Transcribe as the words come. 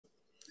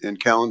and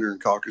calendar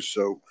and caucus.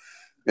 So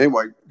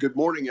anyway, good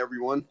morning,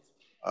 everyone.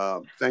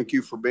 Thank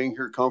you for being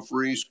here,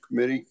 Conferees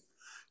Committee.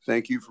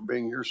 Thank you for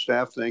being here,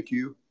 staff. Thank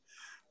you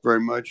very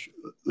much.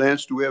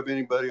 Lance, do we have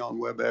anybody on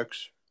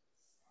WebEx?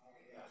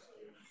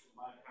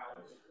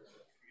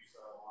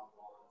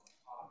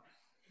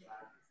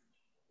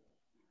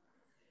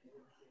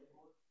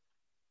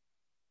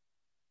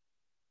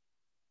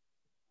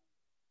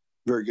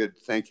 Very good.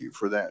 Thank you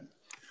for that.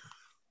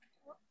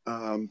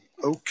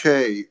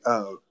 Okay.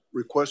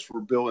 Request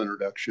for bill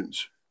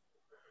introductions.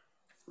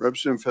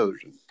 Representative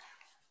Featherston.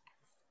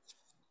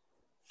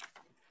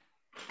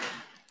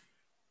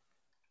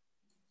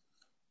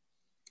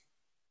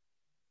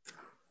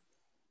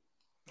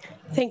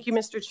 Thank you,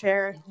 Mr.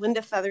 Chair.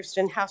 Linda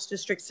Featherston, House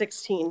District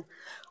 16.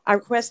 I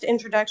request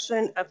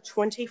introduction of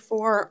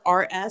 24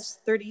 RS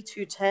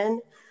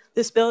 3210.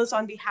 This bill is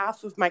on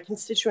behalf of my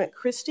constituent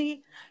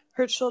Christy,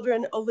 her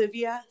children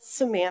Olivia,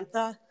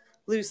 Samantha,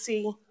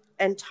 Lucy,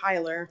 and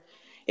Tyler.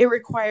 It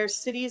requires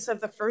cities of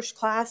the first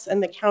class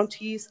and the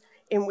counties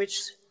in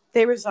which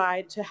they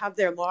reside to have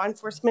their law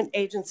enforcement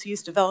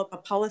agencies develop a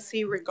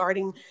policy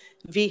regarding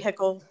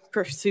vehicle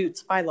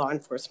pursuits by law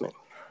enforcement.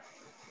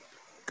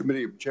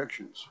 Committee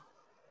objections?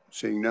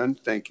 Seeing none,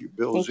 thank you.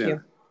 Bill is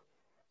in.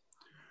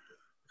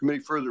 Committee,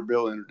 further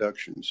bill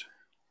introductions.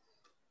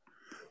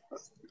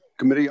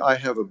 Committee, I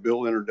have a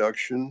bill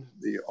introduction.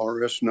 The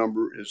RS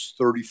number is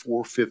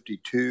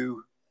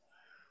 3452.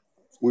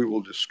 We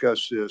will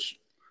discuss this.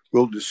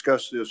 We'll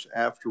discuss this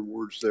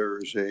afterwards. There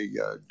is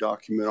a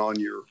document on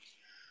your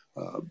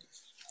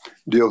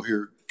deal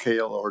here,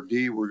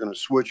 KLRD. We're going to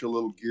switch a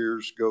little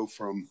gears, go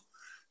from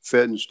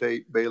Fed and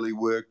state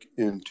bailiwick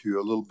into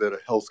a little bit of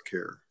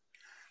healthcare.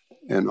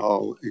 And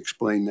I'll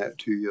explain that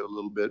to you a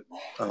little bit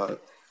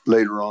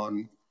later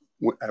on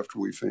after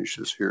we finish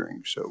this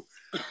hearing. So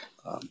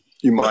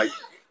you might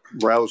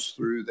browse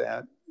through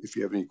that if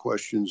you have any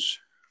questions.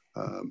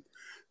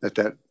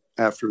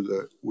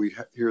 After we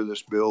hear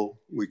this bill,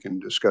 we can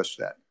discuss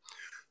that.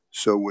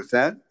 So with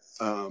that,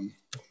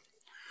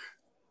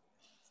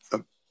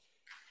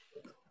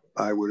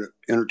 I would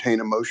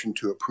entertain a motion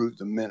to approve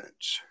the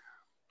minutes.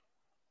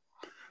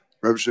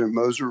 Representative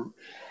Moser,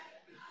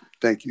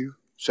 thank you.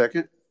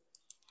 Second?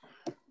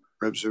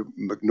 Representative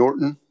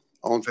McNorton,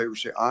 all in favor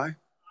say aye.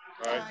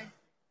 Aye.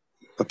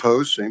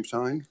 Opposed, same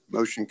sign.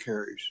 Motion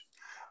carries.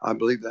 I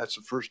believe that's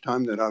the first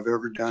time that I've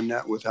ever done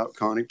that without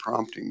Connie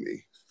prompting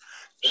me.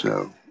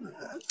 So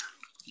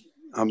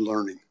I'm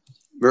learning.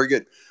 Very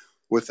good.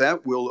 With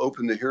that, we'll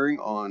open the hearing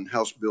on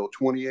House Bill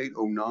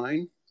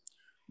 2809.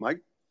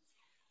 Mike?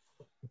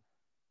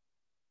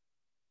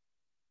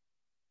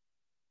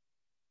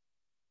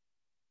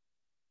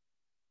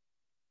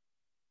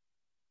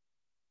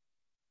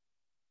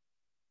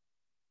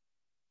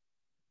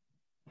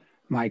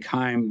 Mike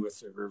Heim with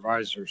the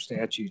Revisor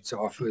Statutes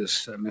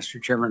Office. Mr.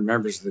 Chairman,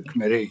 members of the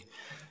committee,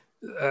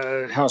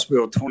 House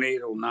Bill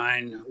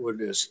 2809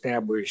 would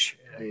establish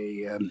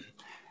a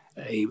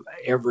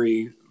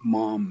Every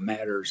Mom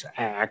Matters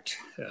Act.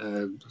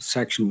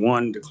 Section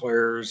 1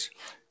 declares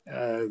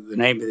the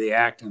name of the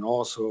act and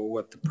also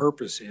what the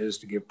purpose is: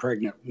 to give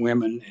pregnant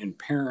women and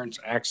parents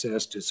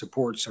access to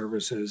support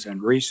services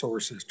and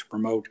resources to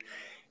promote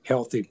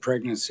healthy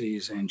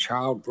pregnancies and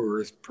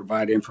childbirth,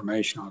 provide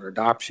information on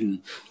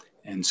adoption,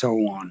 and so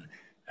on.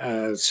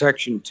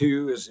 Section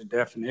 2 is a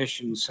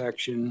definition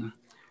section.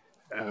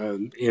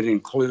 It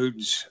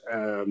includes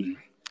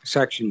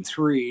Section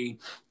 3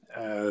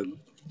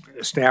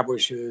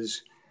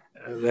 establishes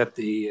that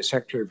the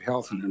Secretary of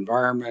Health and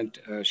Environment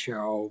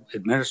shall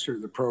administer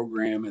the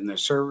program, and the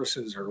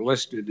services are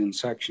listed in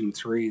Section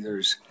 3.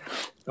 There's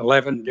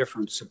 11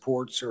 different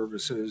support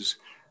services,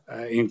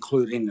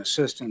 including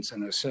assistance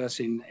in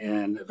assessing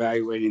and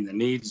evaluating the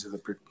needs of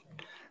the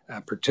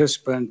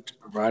participant,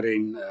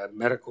 providing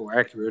medical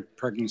accurate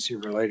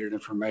pregnancy-related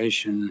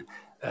information,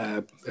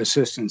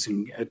 assistance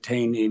in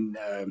attaining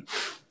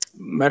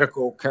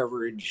medical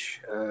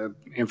coverage,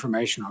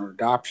 information on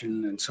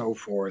adoption, and so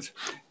forth.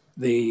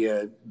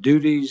 The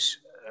duties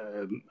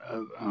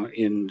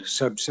in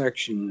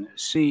subsection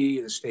C,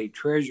 the state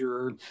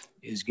treasurer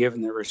is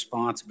given the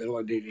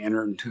responsibility to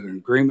enter into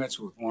agreements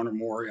with one or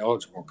more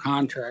eligible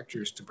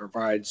contractors to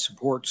provide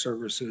support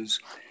services.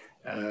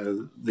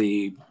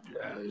 The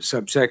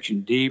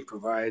subsection D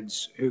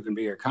provides who can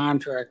be a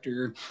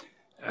contractor,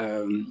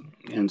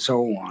 and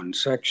so on.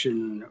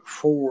 Section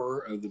 4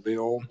 of the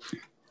bill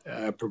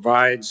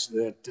provides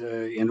that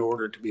in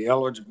order to be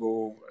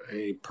eligible,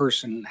 a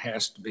person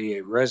has to be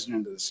a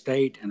resident of the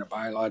state and a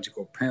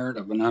biological parent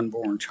of an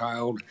unborn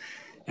child,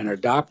 an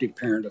adoptive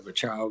parent of a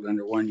child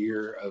under 1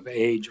 year of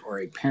age, or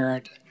a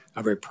parent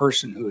of a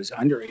person who is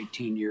under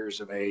 18 years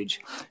of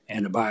age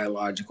and a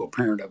biological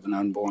parent of an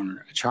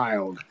unborn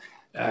child.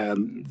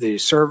 The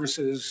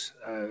services,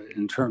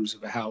 in terms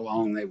of how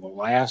long they will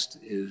last,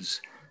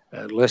 is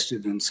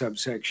listed in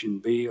subsection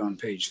B on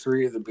page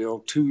 3 of the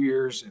bill. 2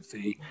 years if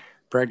the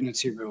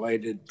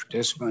pregnancy-related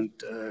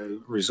participant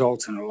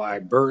results in a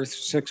live birth,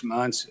 6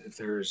 months if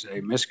there's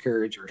a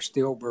miscarriage or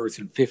stillbirth,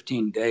 and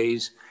 15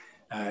 days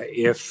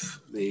if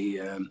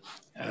the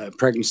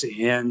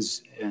pregnancy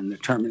ends and the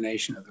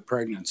termination of the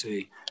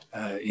pregnancy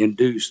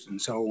induced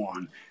and so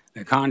on.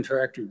 The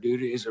contractor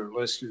duties are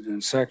listed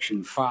in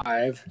Section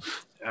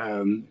 5.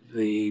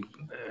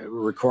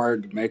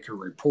 Required to make a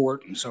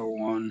report and so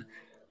on.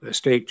 The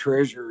state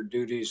treasurer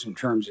duties in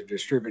terms of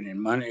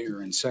distributing money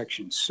are in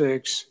Section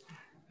 6.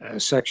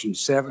 Section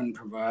 7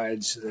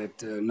 provides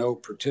that no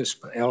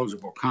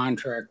eligible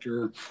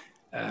contractor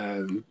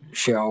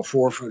shall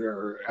forfeit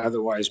or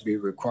otherwise be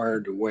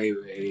required to waive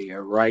a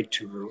right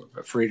to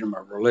freedom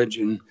of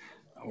religion,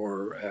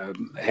 or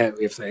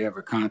if they have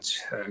a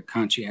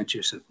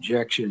conscientious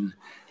objection.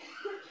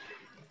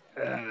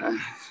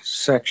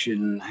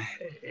 Section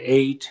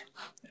 8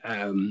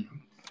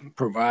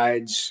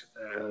 provides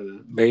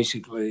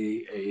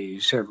basically a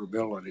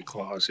severability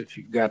clause. If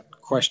you've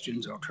got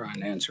questions, I'll try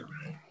and answer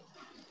them.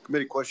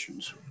 Committee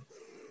questions.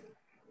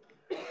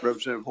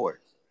 Representative Hoy.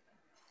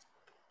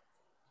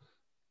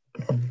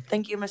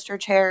 Thank you, Mr.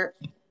 Chair.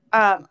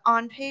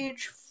 On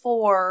page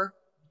 4,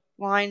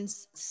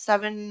 lines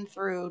 7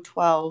 through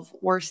 12,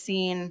 we're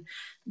seeing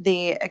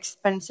the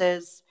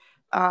expenses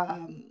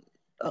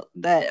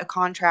that a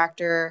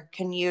contractor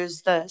can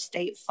use the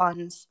state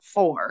funds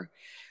for.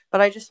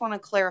 But I just want to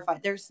clarify,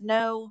 there's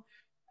no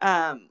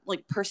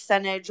like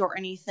percentage or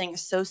anything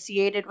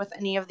associated with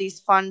any of these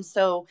funds.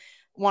 So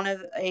one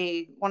of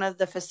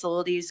the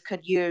facilities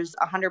could use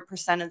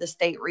 100% of the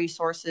state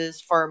resources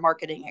for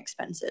marketing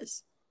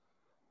expenses.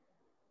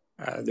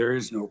 There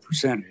is no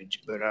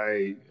percentage, but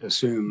I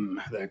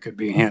assume that could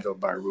be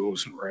handled by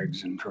rules and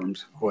regs in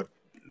terms of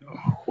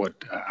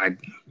what I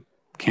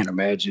can't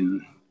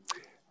imagine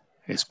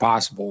is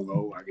possible,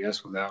 though, I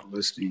guess, without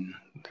listing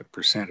the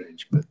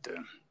percentage. But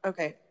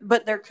okay,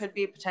 but there could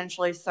be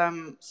potentially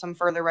some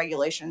further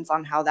regulations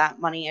on how that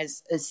money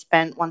is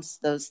spent once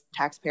those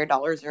taxpayer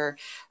dollars are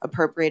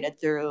appropriated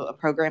through a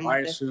program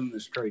like this. I assume the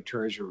state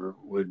treasurer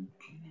would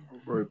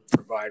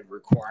provide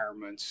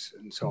requirements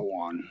and so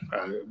on.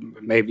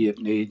 Maybe it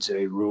needs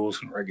a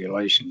rules and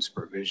regulations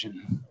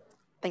provision.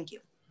 Thank you.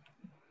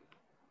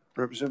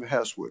 Representative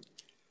Hastwood.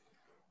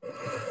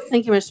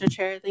 Thank you, Mr.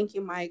 Chair. Thank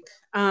you, Mike.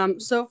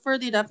 So for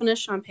the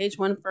definition on page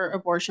 1 for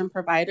abortion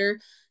provider,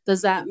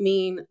 does that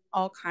mean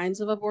all kinds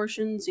of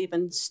abortions,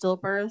 even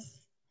stillbirth?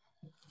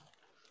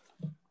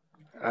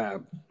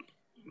 I'm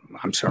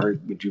sorry,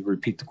 would you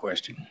repeat the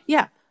question?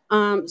 Yeah.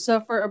 So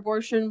for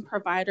abortion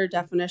provider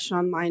definition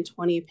on line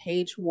 20,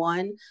 page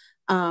 1,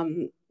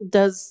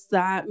 does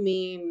that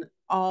mean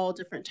all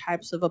different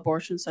types of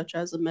abortions, such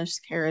as a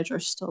miscarriage or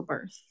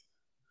stillbirth?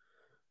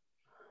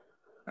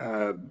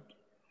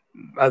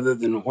 Other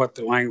than what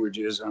the language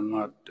is, I'm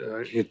not,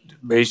 it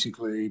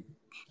basically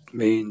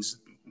means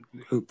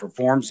who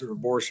performs the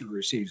abortion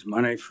receives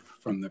money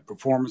from the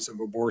performance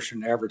of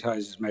abortion,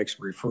 advertises, makes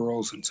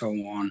referrals, and so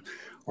on,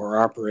 or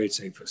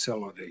operates a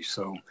facility.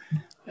 So,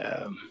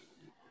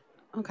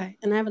 okay,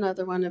 and I have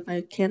another one if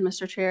I can,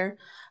 Mr. Chair.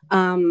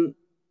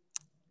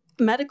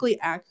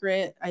 Medically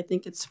accurate, I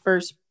think it's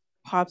first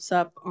pops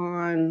up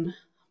on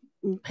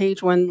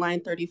page 1, line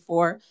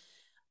 34.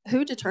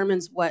 Who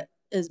determines what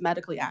is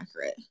medically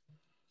accurate?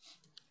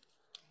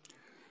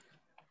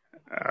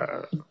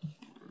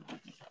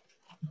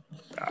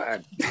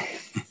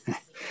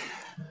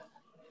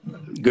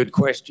 Good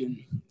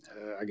question.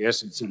 I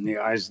guess it's in the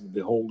eyes of the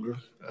beholder.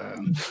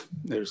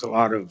 There's a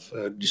lot of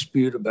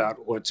dispute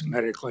about what's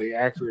medically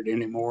accurate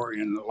anymore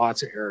in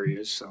lots of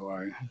areas, so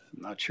I'm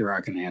not sure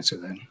I can answer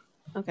that.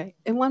 Okay,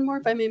 and one more,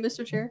 if I may,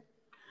 Mr. Chair.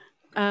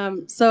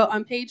 So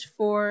on page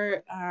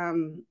 4,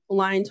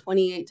 line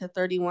 28 to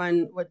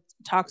 31, what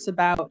talks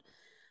about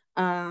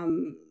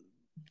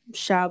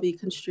shall be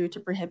construed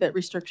to prohibit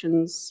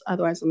restrictions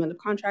otherwise limited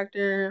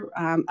contractor,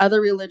 other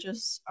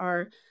religious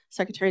or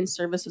sectarian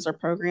services or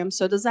programs.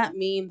 So does that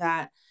mean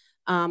that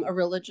a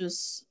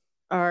religious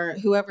or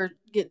whoever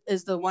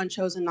is the one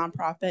chosen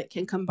nonprofit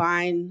can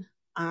combine,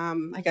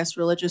 I guess,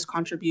 religious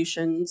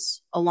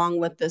contributions along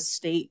with the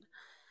state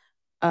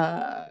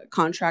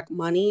contract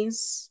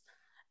monies,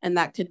 and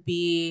that could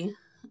be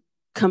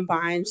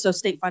combined? So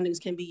state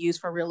fundings can be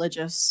used for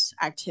religious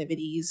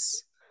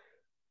activities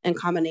in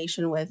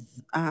combination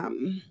with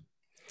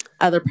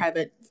other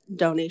private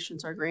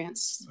donations or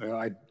grants. Well,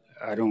 I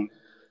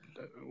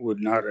would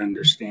not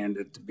understand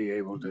it to be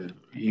able to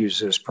use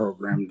this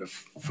program to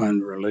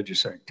fund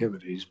religious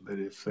activities, but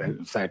if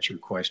that's your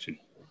question.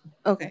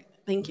 Okay,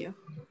 thank you.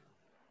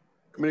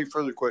 Committee,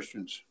 further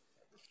questions?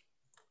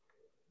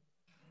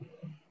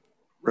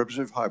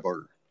 Representative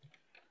Heiberger.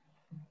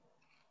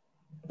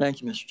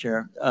 Thank you, Mr.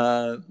 Chair.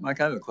 Mike,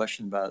 I have a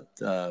question about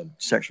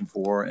Section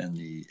 4 and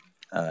the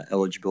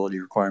eligibility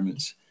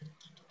requirements.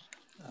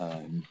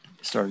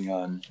 Starting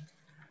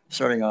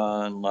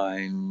on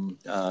line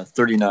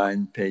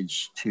 39,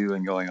 page 2,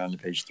 and going on to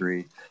page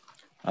 3.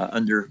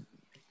 Under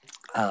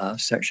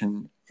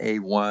Section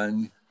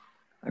A1,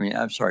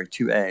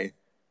 2A,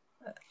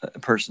 a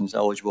person is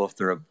eligible if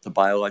they're the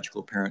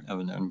biological parent of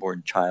an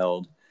unborn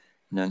child.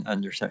 And then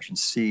under Section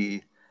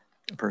C,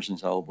 a person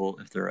is eligible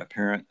if they're a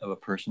parent of a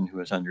person who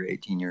is under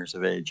 18 years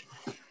of age.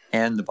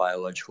 and the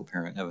biological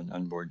parent of an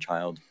unborn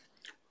child.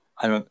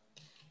 The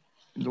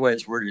way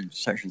it's worded,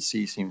 Section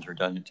C seems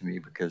redundant to me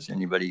because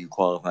anybody who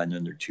qualified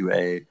under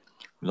 2A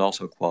would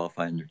also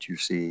qualify under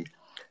 2C.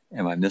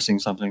 Am I missing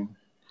something?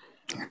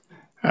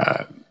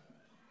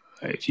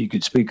 If you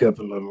could speak up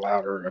a little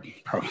louder,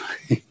 I'd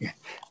probably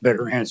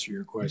better answer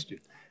your question.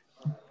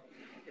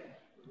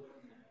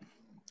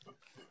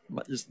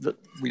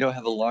 We don't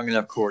have a long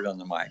enough cord on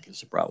the mic.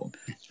 It's a problem.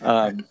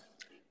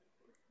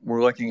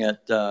 We're looking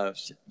at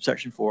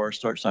Section 4,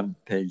 starts on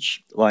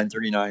line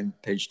 39,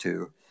 page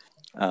 2.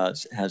 I'm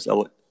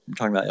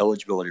talking about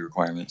eligibility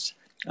requirements.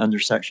 Under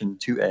Section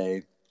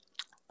 2A,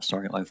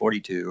 starting at line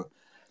 42,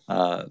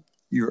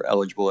 you're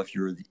eligible if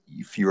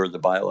you're the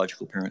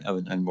biological parent of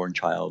an unborn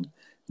child.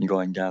 And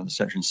going down to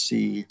Section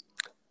C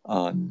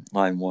on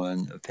line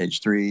 1 of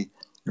page 3,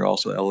 you're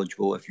also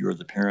eligible if you're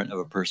the parent of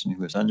a person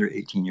who is under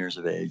 18 years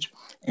of age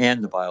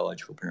and the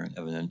biological parent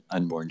of an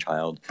unborn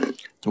child.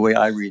 The way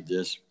I read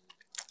this,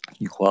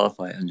 if you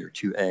qualify under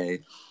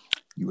 2A,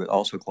 you would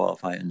also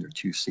qualify under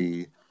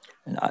 2C.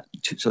 And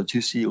so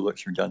 2C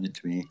looks redundant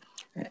to me.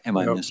 Am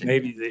I missing?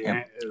 Maybe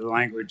the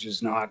language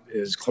is not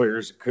as clear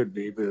as it could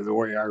be, but the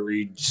way I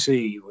read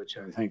C, which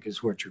I think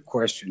is what your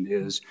question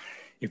is,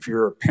 if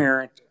you're a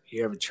parent,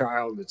 you have a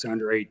child that's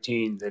under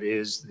 18 that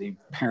is the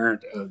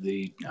parent of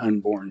the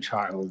unborn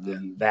child,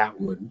 then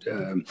that would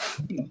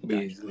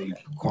be the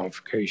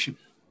qualification.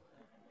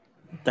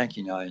 Thank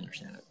you. Now I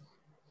understand it.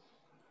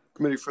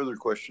 Committee, further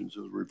questions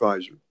of the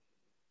revisor?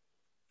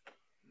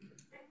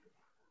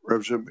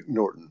 Representative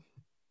McNorton.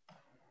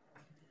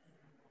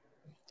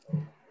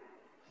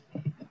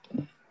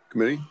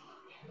 Committee,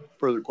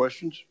 further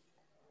questions?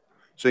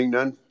 Seeing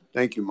none,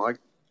 thank you, Mike.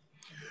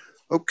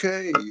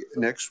 Okay,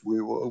 next we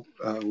will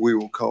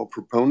call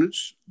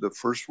proponents. The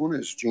first one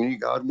is Jeannie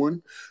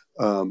Godwin,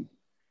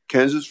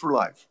 Kansas for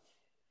Life.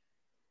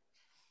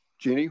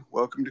 Jeannie,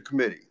 welcome to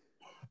committee.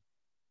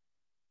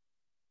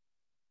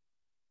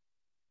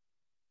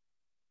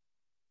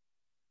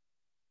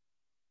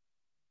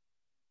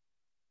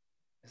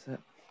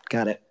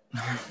 Got it.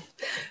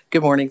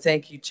 Good morning.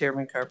 Thank you,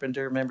 Chairman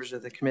Carpenter, members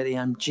of the committee.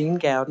 I'm Jean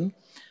Gowden,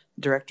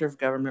 Director of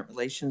Government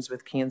Relations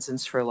with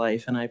Kansans for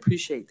Life, and I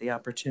appreciate the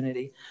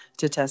opportunity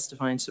to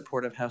testify in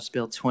support of House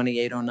Bill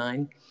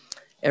 2809,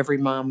 Every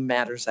Mom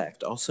Matters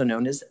Act, also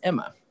known as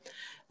EMMA.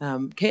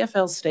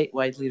 KFL's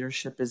statewide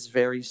leadership is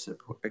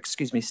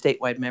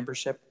statewide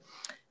membership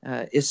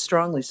is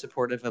strongly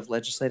supportive of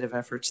legislative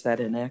efforts that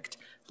enact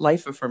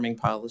life-affirming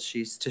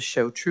policies to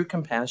show true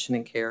compassion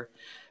and care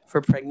for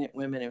pregnant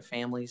women and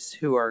families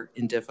who are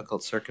in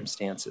difficult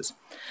circumstances.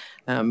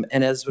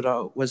 And as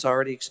was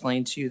already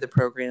explained to you, the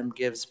program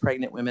gives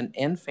pregnant women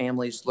and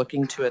families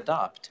looking to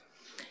adopt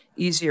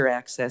easier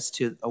access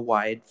to a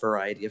wide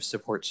variety of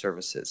support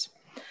services.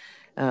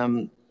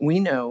 We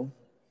know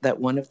that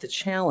one of the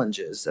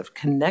challenges of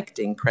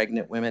connecting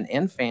pregnant women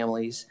and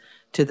families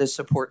to the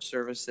support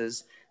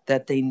services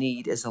that they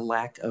need is a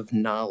lack of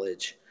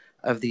knowledge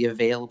of the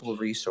available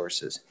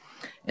resources.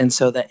 And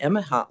so the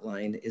EMMA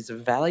hotline is a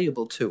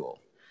valuable tool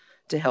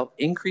to help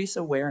increase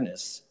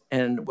awareness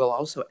and will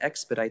also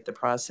expedite the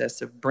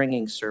process of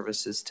bringing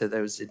services to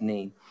those in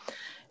need.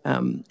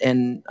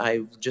 And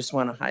I just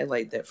want to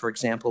highlight that, for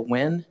example,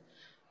 when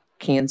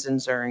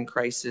Kansans are in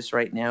crisis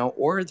right now,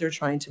 or they're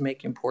trying to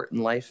make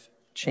important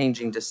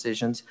life-changing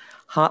decisions,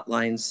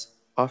 hotlines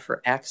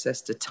offer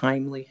access to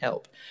timely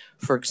help.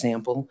 For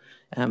example,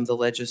 the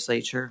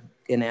legislature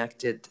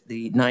enacted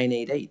the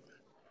 988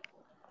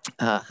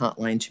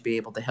 hotline to be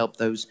able to help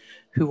those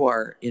who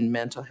are in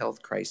mental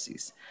health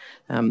crises.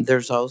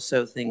 There's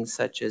also things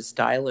such as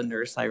Dial a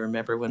Nurse. I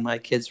remember when my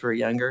kids were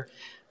younger,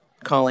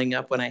 calling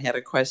up when I had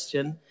a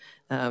question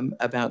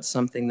about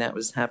something that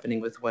was happening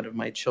with one of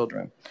my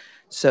children.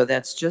 So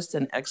that's just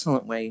an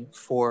excellent way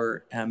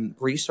for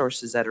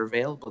resources that are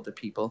available to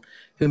people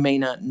who may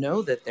not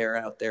know that they're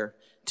out there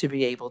to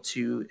be able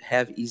to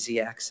have easy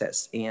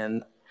access.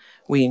 And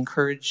we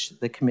encourage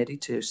the committee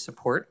to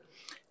support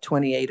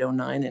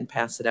 2809 and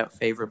pass it out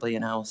favorably,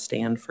 and I'll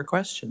stand for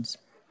questions.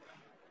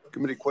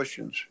 Committee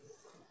questions.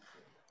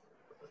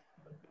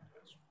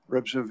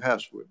 Representative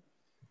Haswood.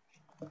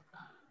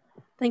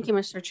 Thank you,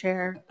 Mr.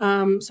 Chair.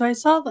 So I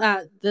saw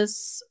that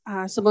this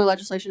similar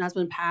legislation has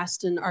been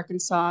passed in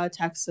Arkansas,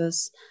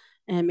 Texas,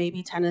 and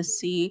maybe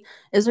Tennessee.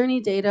 Is there any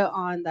data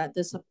on that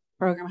this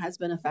program has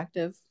been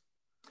effective?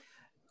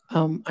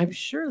 I'm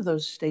sure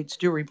those states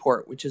do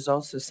report, which is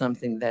also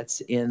something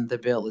that's in the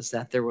bill, is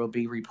that there will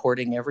be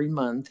reporting every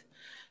month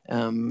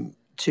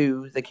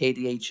to the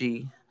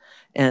KDHE,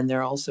 and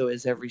there also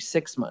is every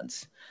 6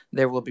 months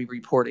there will be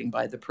reporting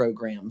by the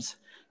programs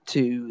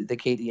to the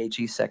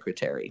KDHE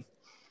secretary.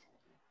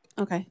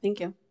 Okay, thank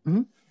you.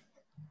 Mm-hmm.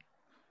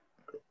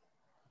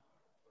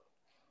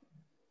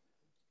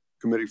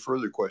 Committee,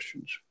 further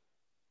questions?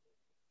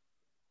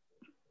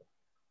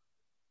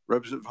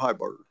 Representative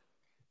Highbarger.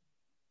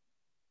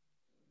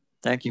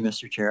 Thank you,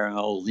 Mr. Chair.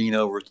 I'll lean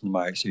over to the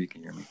mic so you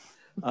can hear me.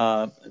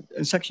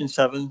 In Section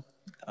 7,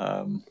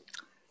 I'm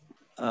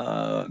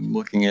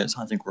looking at,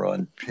 I think we're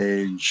on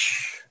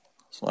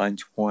line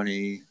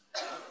 20.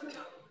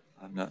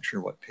 I'm not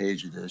sure what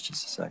page it is,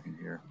 just a second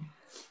here.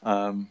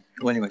 Well,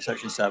 anyway,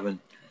 section 7.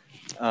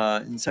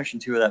 In section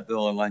 2 of that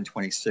bill on line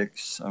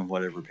 26, on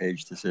whatever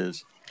page this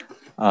is,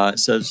 it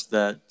says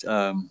that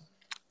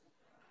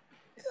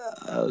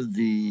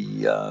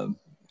the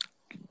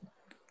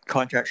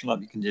contract shall not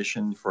be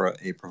conditioned for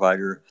a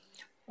provider.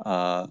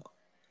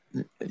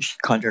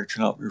 Contractor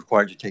shall not be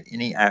required to take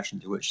any action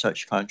to which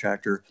such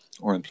contractor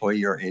or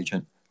employee or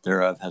agent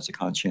thereof has a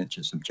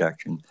conscientious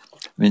objection.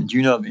 I mean, do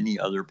you know of any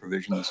other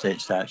provision in the state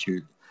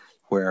statute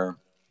where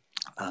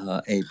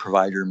a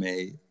provider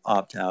may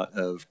opt out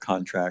of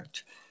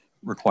contract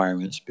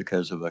requirements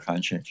because of a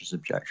conscientious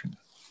objection?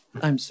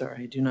 I'm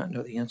sorry, I do not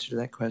know the answer to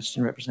that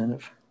question,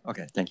 Representative.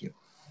 Okay, thank you.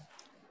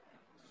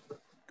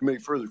 Committee,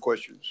 further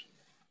questions?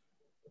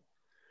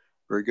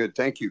 Very good,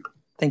 thank you.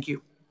 Thank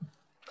you.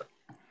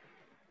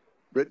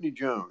 Brittany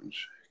Jones,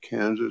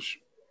 Kansas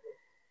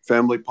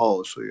Family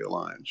Policy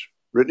Alliance.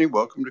 Brittany,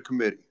 welcome to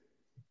committee.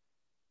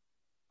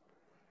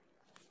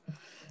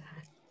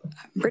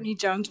 Brittany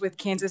Jones with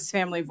Kansas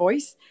Family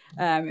Voice.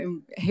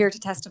 I'm here to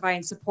testify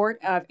in support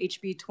of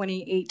HB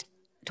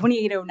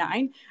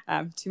 2809.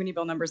 Too many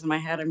bill numbers in my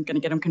head. I'm going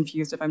to get them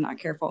confused if I'm not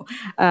careful.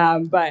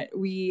 But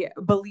we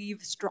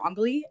believe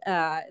strongly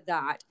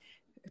that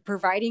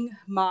providing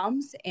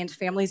moms and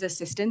families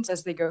assistance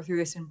as they go through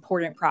this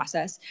important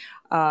process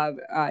of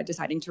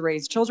deciding to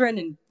raise children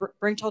and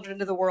bring children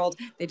into the world.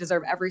 They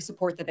deserve every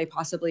support that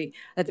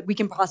we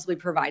can possibly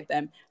provide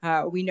them.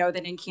 We know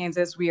that in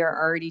Kansas, we are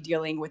already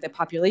dealing with a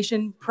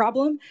population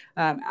problem,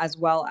 as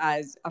well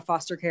as a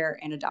foster care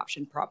and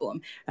adoption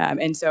problem.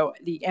 And so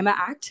the Emma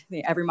Act,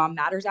 the Every Mom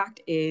Matters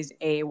Act, is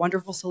a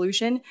wonderful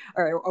solution,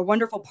 or a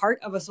wonderful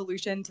part of a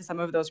solution to some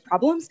of those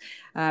problems.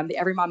 The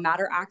Every Mom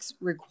Matter Act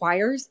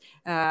requires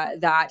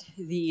that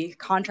the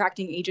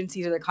contracting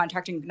agencies or the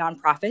contracting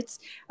nonprofits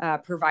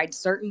provide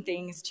certain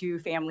things to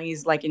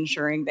families, like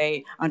ensuring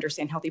they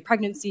understand healthy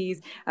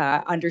pregnancies,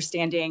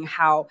 understanding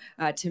how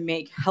to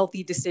make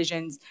healthy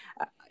decisions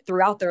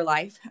throughout their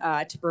life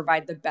to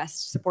provide the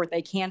best support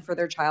they can for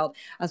their child,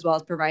 as well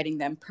as providing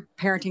them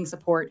parenting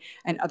support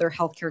and other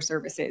healthcare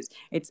services.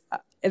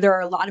 There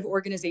are a lot of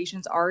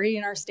organizations already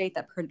in our state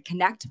that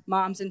connect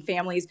moms and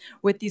families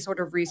with these sort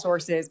of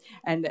resources,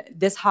 and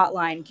this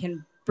hotline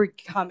can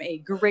become a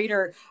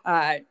greater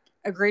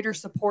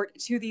support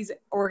to these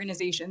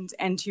organizations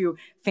and to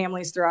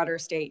families throughout our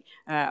state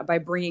by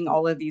bringing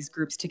all of these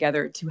groups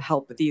together to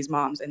help these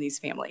moms and these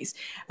families.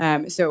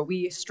 So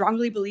we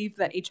strongly believe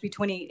that HB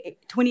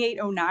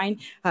 2809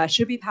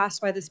 should be passed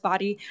by this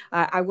body.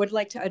 I would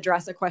like to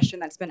address a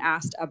question that's been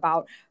asked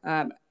about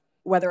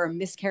whether a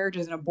miscarriage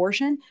is an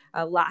abortion.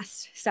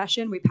 Last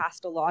session, we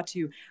passed a law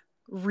to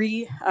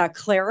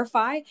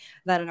clarify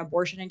that an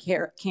abortion in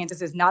Kansas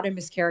is not a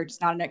miscarriage,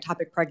 it's not an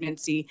ectopic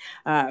pregnancy.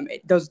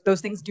 Those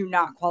things do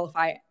not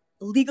qualify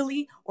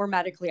legally or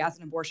medically as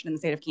an abortion in the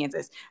state of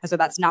Kansas. And so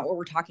that's not what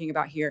we're talking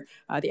about here.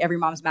 The Every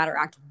Moms Matter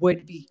Act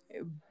would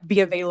be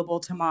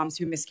available to moms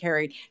who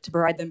miscarried to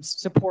provide them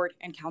support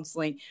and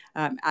counseling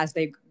as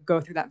they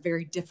go through that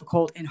very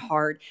difficult and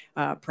hard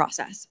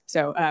process.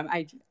 So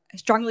I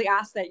strongly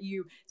ask that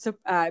you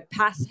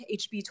pass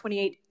HB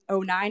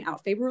 2809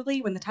 out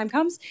favorably when the time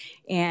comes,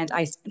 and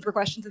I stand for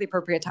questions at the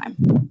appropriate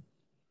time.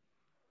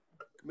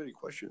 Committee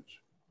questions.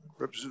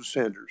 Representative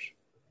Sanders.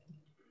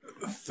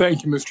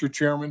 Thank you, Mr.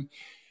 Chairman.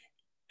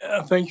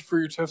 Thank you for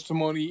your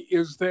testimony.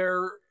 Is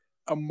there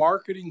a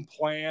marketing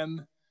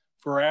plan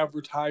for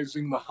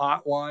advertising the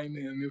hotline?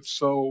 And if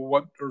so,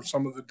 what are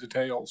some of the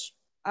details?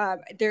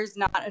 There's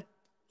not a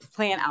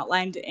plan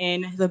outlined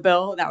in the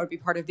bill. That would be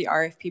part of the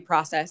RFP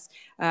process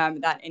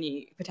that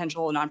any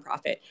potential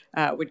nonprofit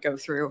would go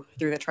through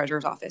the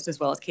Treasurer's Office as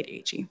well as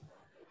KDHE.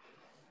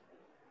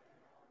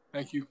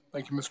 Thank you.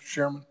 Thank you, Mr.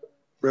 Chairman.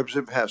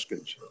 Representative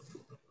Haskins.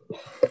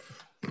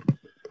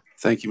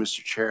 Thank you,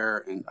 Mr.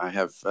 Chair. And I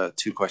have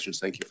 2 questions.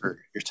 Thank you for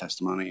your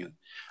testimony.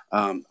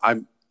 And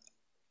I'm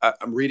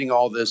reading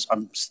all this.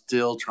 I'm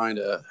still trying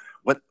to,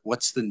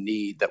 what's the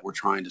need that we're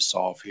trying to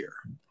solve here?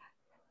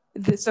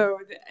 So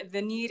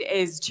the need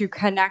is to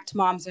connect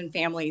moms and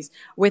families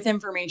with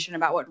information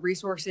about what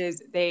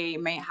resources they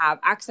may have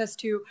access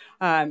to,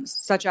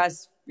 such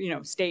as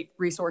state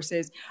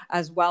resources,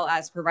 as well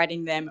as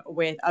providing them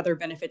with other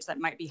benefits that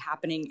might be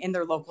happening in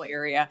their local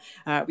area.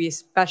 We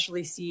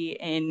especially see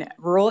in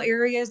rural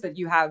areas that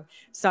you have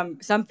some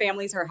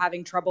families are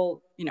having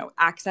trouble,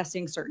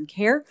 accessing certain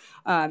care,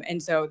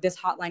 and so this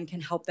hotline can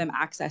help them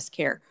access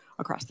care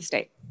across the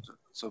state.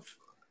 So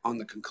on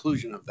the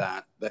conclusion of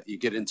that you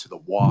get into the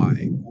why,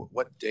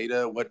 what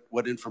data,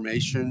 what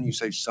information? You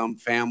say some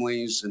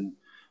families, and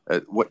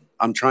what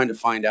I'm trying to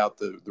find out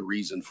the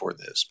reason for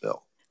this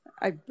bill.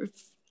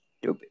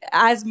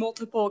 As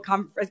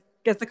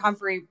the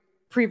conferee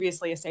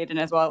previously stated,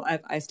 as well as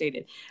I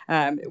stated,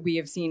 we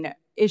have seen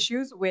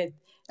issues with.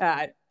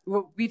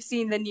 We've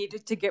seen the need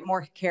to get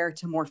more care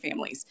to more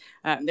families.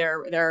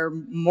 There are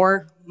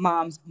more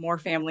moms, more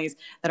families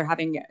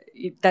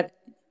that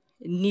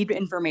need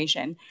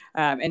information,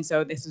 and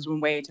so this is one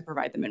way to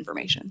provide them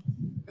information.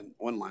 And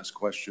one last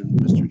question,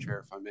 Mr.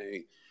 Chair, if I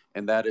may.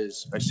 And that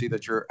is, I see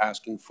that you're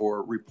asking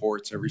for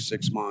reports every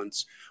 6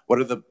 months. What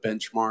are the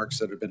benchmarks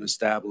that have been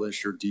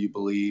established, or do you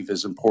believe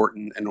is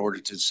important in order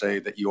to say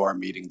that you are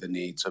meeting the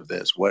needs of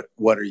this?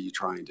 What are you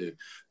trying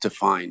to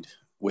find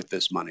with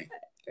this money?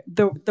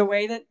 The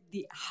way that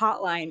the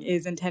hotline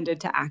is intended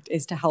to act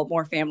is to help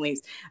more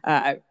families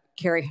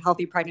carry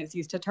healthy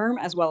pregnancies to term,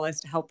 as well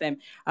as to help them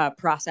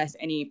process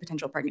any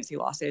potential pregnancy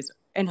losses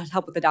and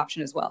help with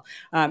adoption as well.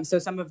 So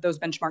some of those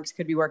benchmarks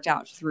could be worked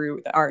out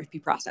through the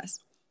RFP process.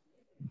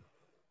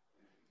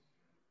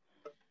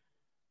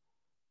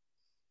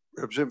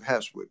 Representative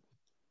Haswood.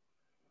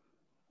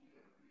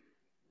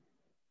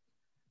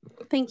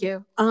 Thank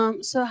you.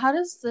 So how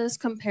does this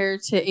compare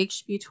to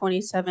HB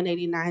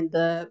 2789,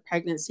 the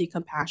Pregnancy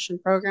Compassion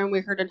Program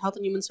we heard in Health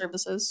and Human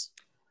Services?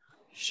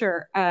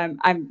 Sure.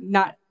 I'm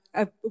not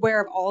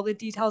aware of all the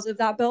details of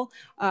that bill,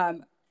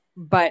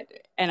 but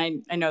I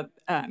know,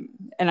 and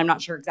I'm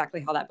not sure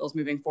exactly how that bill is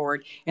moving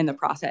forward in the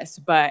process,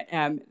 but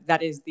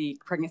that is the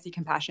Pregnancy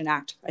Compassion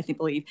Act, I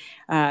believe.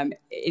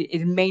 It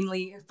is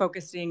mainly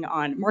focusing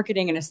on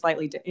marketing and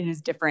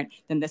is different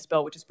than this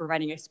bill, which is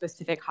providing a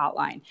specific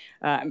hotline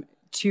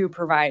to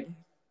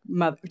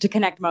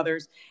connect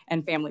mothers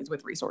and families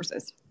with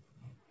resources.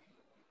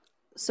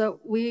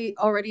 So we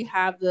already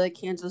have the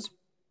Kansas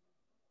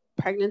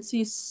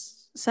pregnancy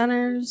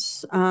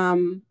centers,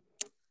 the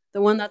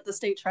one that the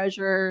state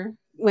treasurer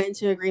went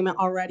into agreement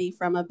already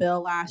from a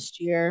bill last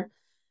year.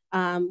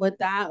 Would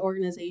that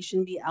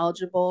organization be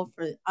eligible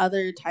for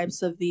other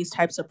types of these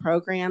types of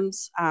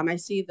programs? I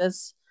see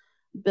this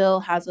bill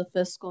has a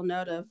fiscal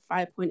note of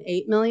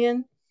 $5.8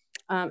 million,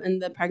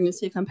 and the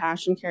Pregnancy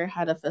Compassion Care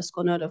had a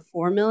fiscal note of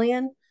 $4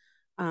 million.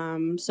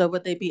 So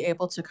would they be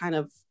able to kind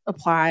of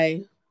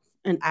apply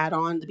and add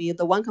on to be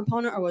the one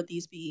component, or would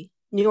these be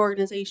new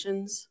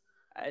organizations?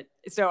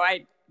 So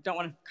I don't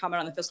want to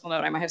comment on the fiscal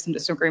note. I might have some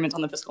disagreements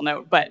on the fiscal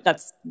note, but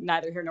that's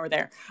neither here nor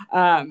there.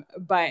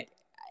 But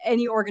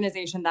any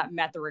organization that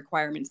met the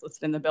requirements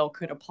listed in the bill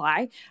could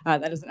apply.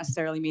 That doesn't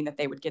necessarily mean that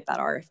they would get that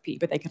RFP,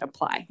 but they could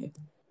apply.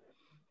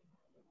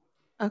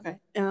 Okay.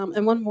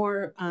 And one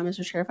more,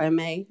 Mr. Chair, if I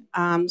may.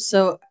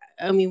 So,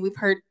 I mean, we've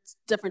heard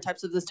different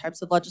types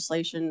of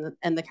legislation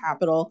in the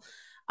Capitol.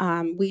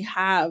 We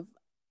have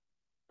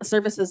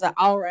services that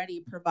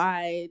already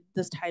provide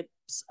this types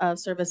of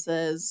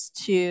services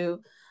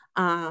to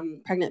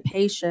pregnant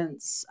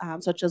patients,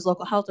 such as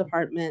local health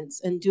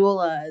departments and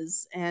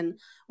doulas and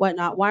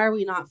whatnot. Why are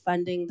we not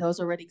funding those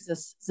already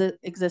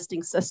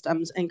existing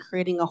systems and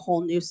creating a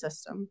whole new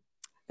system?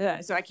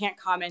 So I can't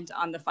comment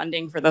on the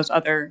funding for those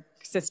other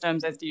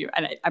systems, as do you,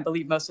 and I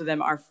believe most of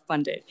them are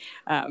funded,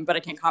 but I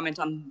can't comment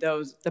on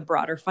the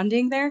broader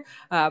funding there.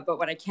 But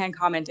what I can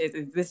comment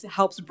is this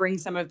helps bring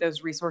some of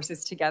those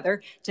resources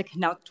together to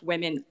connect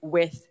women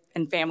with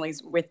and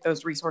families with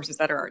those resources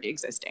that are already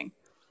existing.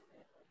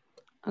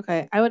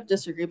 Okay, I would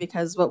disagree,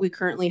 because what we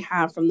currently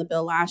have from the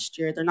bill last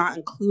year, they're not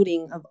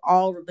including of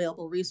all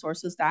available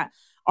resources that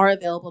are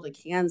available to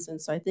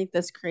Kansans. So I think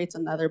this creates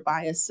another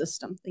biased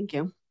system. Thank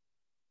you.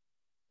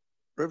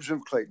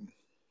 Representative Clayton.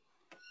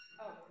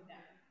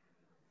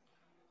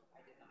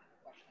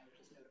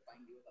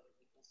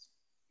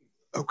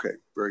 Okay,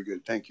 very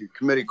good. Thank you.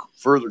 Committee,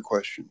 further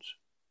questions?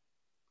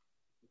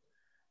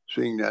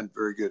 Seeing that,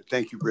 very good.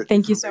 Thank you, Brittany.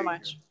 Thank you so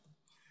much. Here.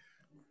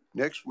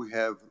 Next, we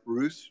have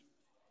Ruth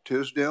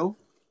Tisdale,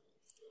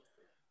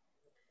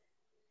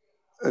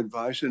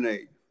 Advice and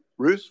Aid.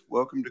 Ruth,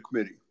 welcome to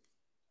committee.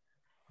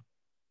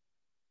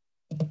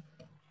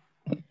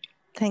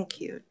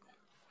 Thank you,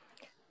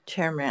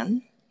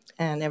 Chairman,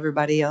 and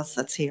everybody else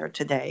that's here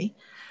today.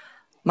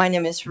 My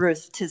name is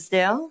Ruth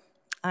Tisdale.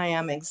 I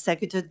am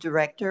Executive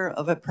Director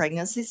of a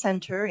pregnancy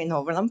center in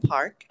Overland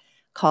Park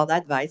called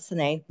Advice and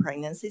Aid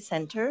Pregnancy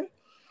Center.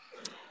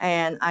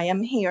 And I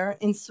am here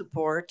in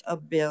support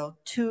of Bill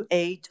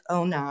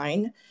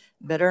 2809,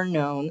 better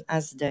known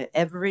as the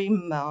Every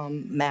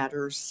Mom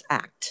Matters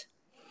Act.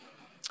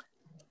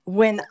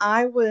 When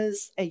I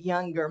was a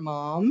younger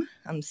mom,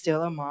 I'm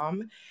still a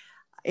mom,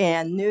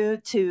 and new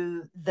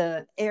to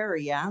the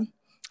area,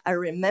 I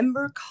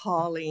remember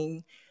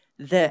calling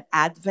the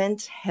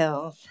Advent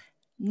Health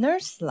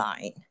nurse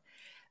line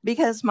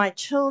because my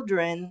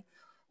children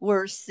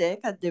were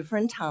sick at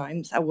different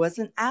times. I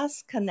wasn't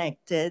as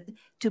connected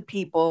to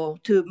people,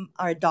 to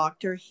our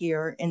doctor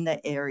here in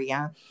the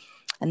area.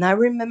 And I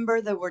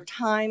remember there were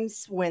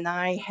times when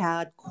I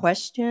had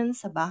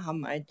questions about how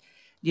much,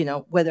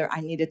 whether I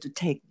needed to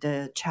take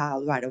the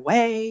child right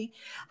away,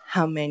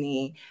 how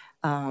many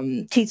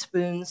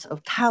teaspoons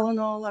of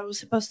Tylenol I was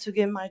supposed to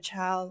give my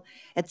child,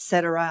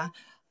 etc.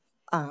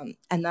 And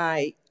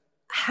I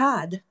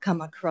had come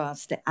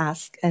across the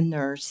Ask a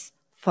Nurse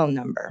phone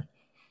number.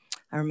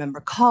 I remember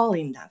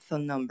calling that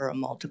phone number on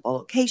multiple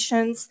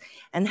occasions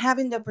and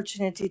having the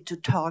opportunity to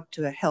talk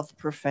to a health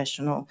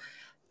professional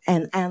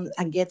and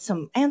get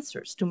some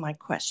answers to my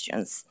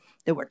questions.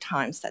 There were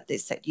times that they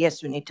said,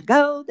 yes, you need to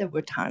go. There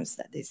were times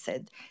that they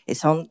said,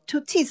 it's only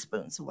 2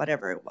 teaspoons,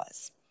 whatever it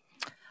was.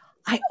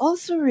 I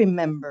also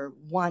remember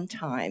one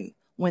time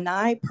when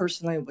I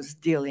personally was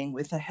dealing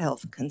with a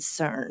health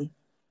concern.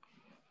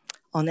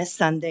 on a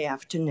Sunday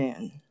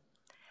afternoon.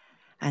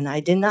 And I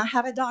did not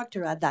have a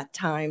doctor at that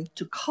time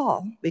to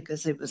call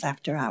because it was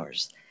after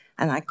hours.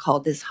 And I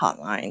called this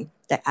hotline,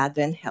 the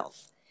Advent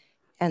Health,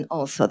 and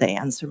also they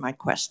answer my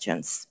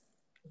questions.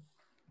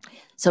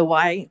 So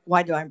why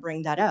do I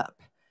bring that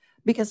up?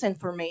 Because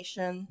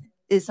information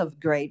is of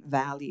great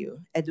value.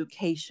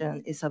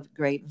 Education is of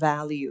great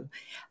value.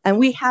 And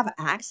we have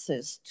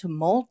access to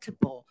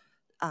multiple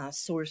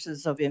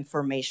sources of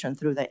information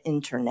through the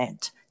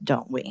internet,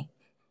 don't we?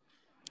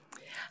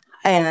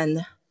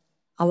 And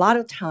a lot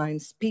of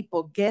times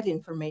people get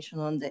information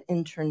on the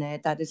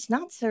internet that is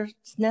not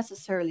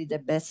necessarily the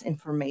best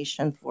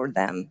information for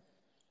them.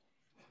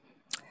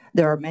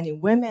 There are many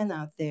women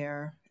out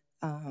there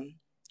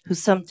who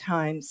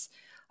sometimes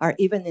are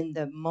even in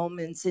the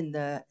moments in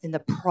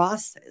the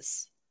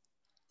process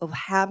of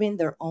having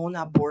their own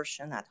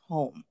abortion at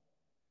home,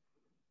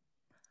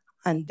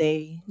 and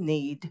they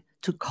need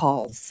to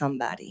call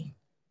somebody.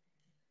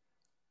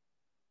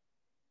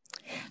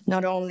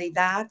 Not only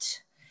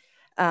that,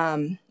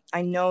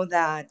 I know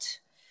that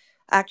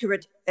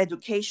accurate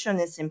education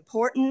is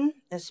important,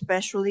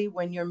 especially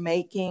when you're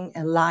making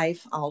a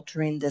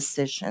life-altering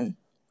decision.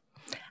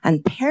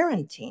 And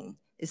parenting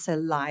is a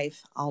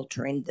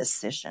life-altering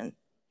decision.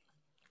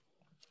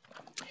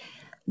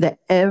 The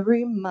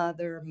Every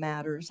Mother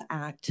Matters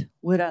Act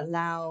would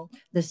allow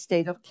the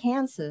state of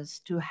Kansas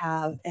to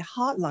have a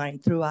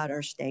hotline throughout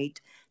our state,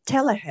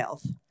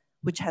 telehealth,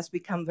 which has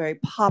become very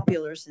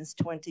popular since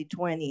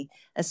 2020,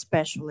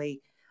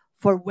 especially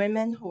for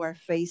women who are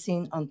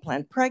facing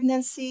unplanned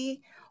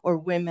pregnancy or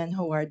women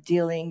who are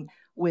dealing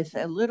with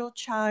a little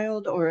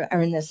child or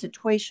are in a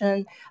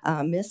situation,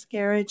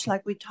 miscarriage,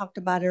 like we talked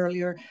about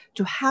earlier,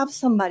 to have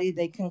somebody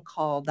they can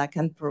call that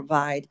can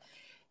provide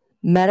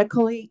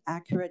medically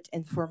accurate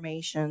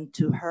information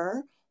to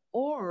her,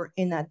 or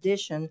in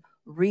addition,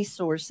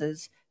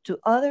 resources to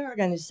other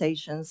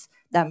organizations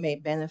that may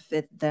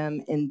benefit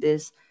them in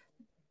this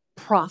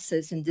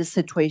process, in this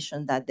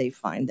situation that they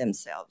find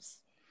themselves.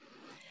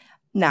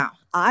 Now,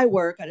 I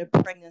work at a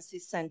pregnancy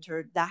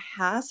center that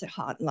has a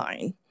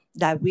hotline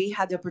that we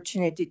had the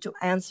opportunity to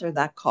answer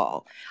that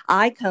call.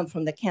 I come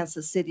from the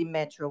Kansas City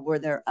Metro, where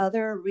there are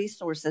other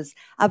resources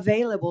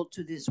available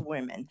to these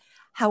women.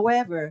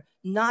 However,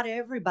 not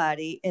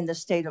everybody in the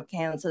state of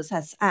Kansas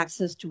has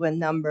access to a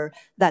number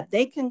that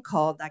they can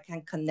call that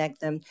can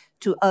connect them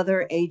to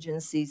other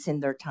agencies in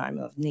their time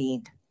of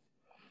need.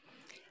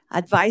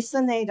 Advice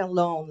and Aid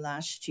alone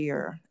last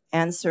year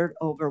answered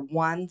over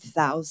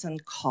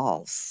 1,000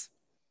 calls.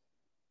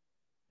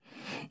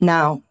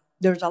 Now,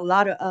 there's a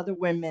lot of other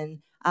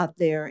women out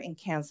there in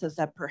Kansas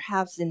that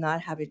perhaps did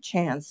not have a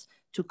chance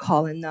to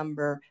call a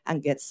number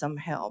and get some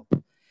help.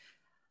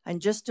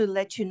 And just to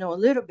let you know a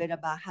little bit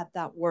about how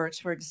that works,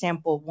 for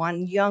example,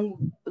 one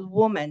young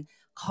woman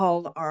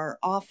called our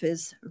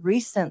office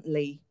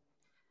recently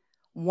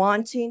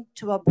wanting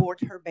to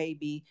abort her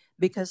baby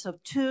because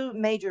of two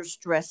major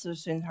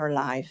stressors in her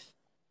life.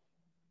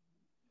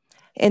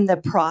 In the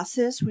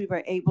process, we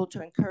were able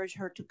to encourage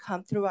her to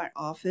come through our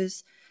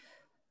office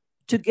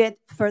to get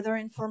further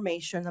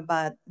information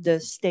about the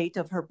state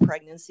of her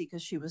pregnancy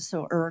because she was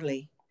so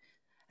early.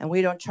 And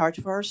we don't charge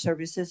for our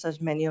services, as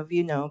many of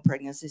you know,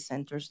 pregnancy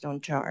centers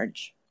don't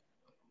charge.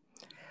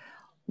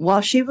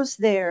 While she was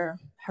there,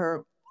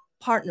 her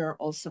partner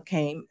also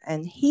came,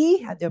 and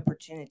he had the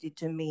opportunity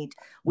to meet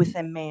with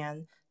a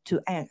man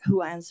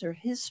who answered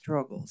his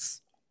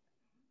struggles.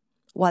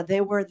 While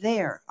they were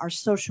there, our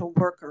social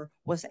worker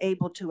was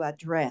able to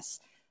address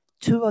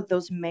two of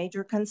those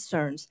major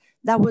concerns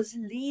that was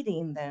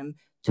leading them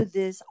to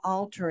this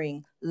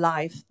altering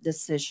life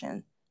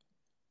decision.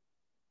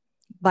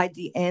 By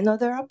the end of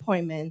their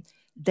appointment,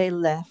 they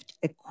left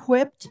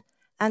equipped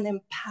and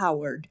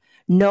empowered,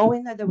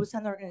 knowing that there was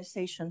an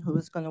organization who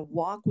was going to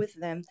walk with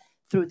them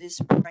through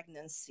this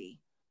pregnancy.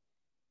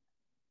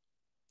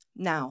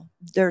 Now,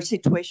 their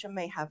situation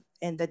may have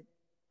ended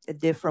a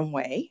different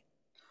way,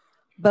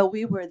 but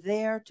we were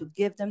there to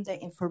give them the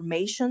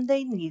information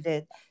they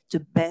needed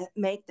to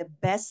make the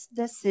best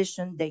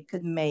decision they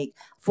could make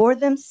for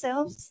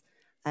themselves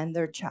and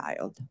their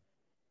child.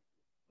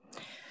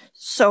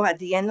 So at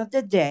the end of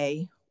the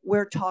day,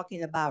 we're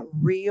talking about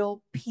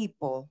real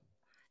people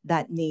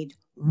that need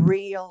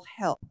real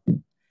help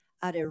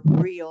at a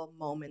real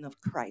moment of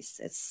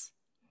crisis.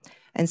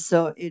 And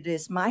so it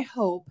is my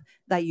hope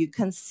that you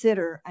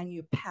consider and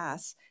you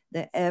pass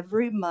the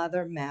Every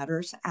Mother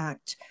Matters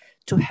Act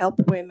to help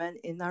women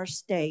in our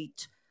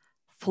state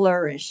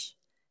flourish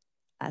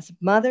as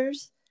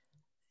mothers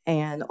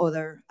and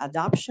other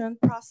adoption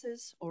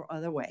process or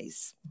other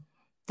ways.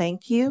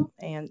 Thank you,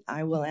 and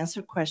I will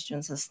answer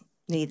questions as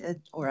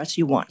needed or as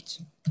you want.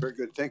 Very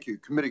good, thank you.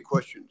 Committee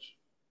questions.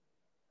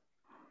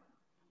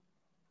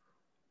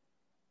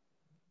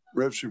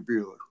 Rev.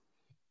 Bueller.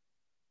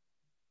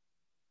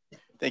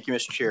 Thank you,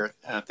 Mr. Chair.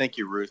 Thank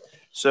you, Ruth.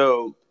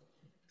 So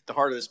the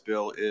heart of this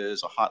bill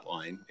is a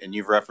hotline, and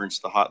you've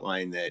referenced the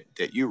hotline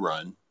that you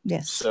run.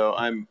 Yes. So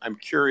I'm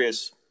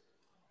curious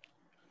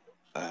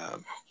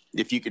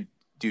if you could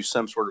do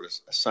some sort of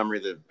a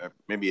summary,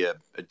 maybe a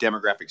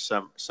demographic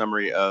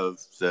summary of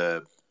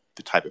the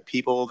type of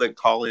people that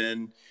call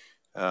in?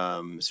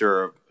 Is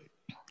there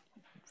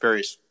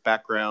various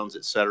backgrounds,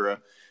 et cetera?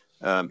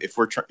 If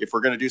we're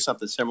going to do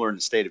something similar in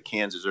the state of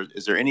Kansas,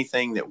 is there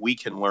anything that we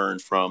can learn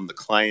from the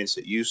clients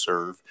that you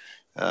serve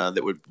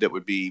that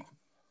would be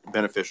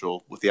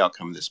beneficial with the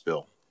outcome of this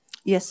bill?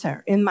 Yes,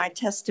 sir. In my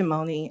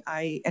testimony,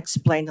 I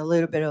explained a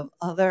little bit of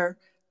other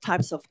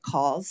types of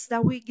calls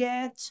that we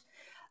get.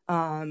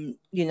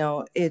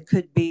 It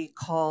could be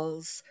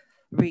calls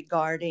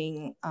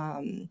regarding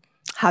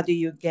how do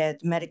you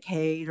get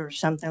Medicaid or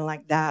something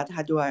like that?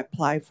 How do I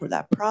apply for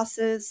that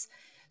process?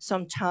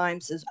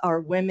 Sometimes are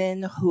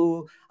women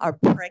who are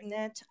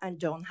pregnant and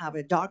don't have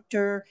a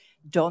doctor,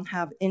 don't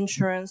have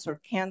insurance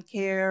or can't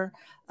care.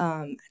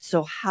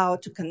 So how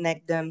to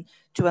connect them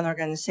to an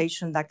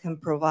organization that can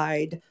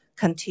provide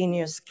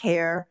continuous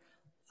care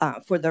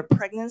for their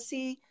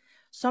pregnancy.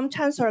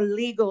 Sometimes are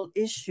legal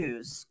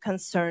issues,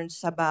 concerns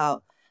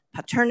about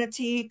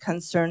paternity,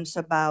 concerns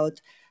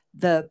about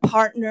the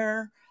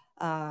partner,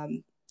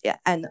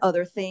 and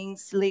other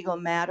things, legal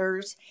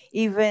matters.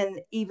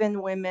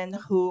 Even women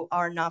who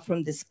are not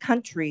from this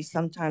country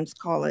sometimes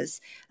call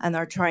us and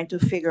are trying to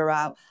figure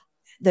out,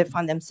 they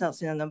find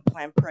themselves in an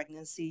unplanned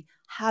pregnancy.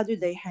 How do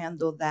they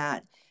handle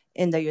that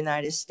in the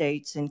United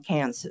States, in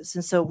Kansas?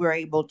 And so we're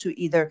able to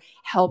either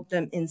help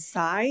them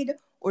inside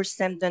or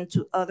send them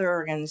to other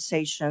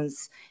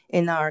organizations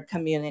in our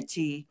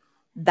community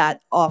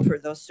that offer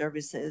those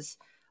services.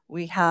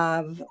 We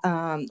have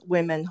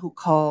women who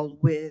call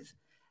with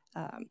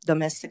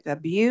domestic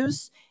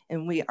abuse,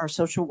 and our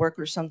social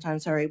workers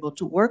sometimes are able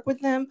to work with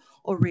them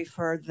or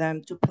refer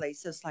them to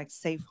places like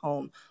Safe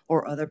Home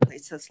or other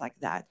places like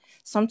that.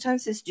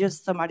 Sometimes it's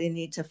just somebody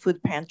needs a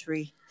food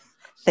pantry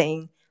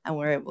thing, and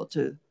we're able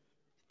to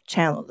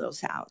channel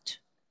those out.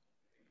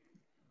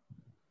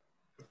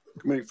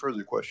 Committee,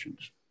 further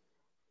questions?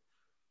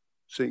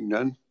 Seeing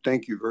none,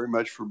 thank you very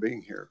much for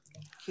being here.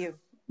 Thank you.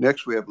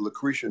 Next, we have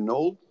Lucretia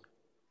Knoll,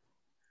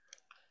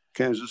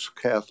 Kansas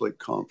Catholic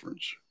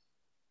Conference.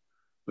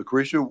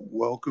 Lucretia,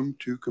 welcome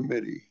to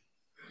committee.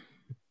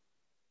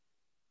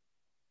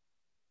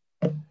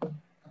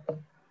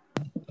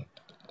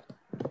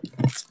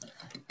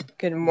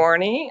 Good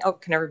morning. Oh,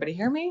 can everybody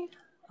hear me?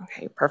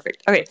 Okay,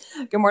 perfect. Okay,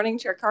 good morning,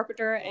 Chair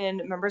Carpenter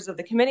and members of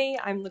the committee.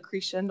 I'm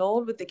Lucretia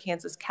Knoll with the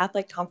Kansas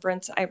Catholic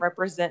Conference. I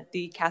represent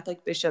the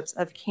Catholic Bishops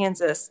of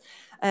Kansas.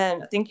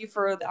 And thank you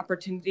for the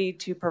opportunity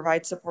to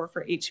provide support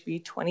for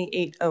HB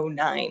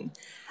 2809.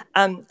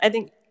 I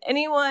think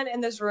anyone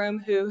in this room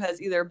who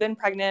has either been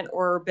pregnant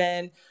or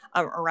been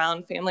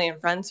around family and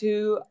friends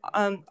who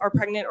are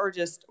pregnant or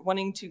just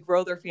wanting to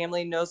grow their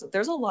family knows that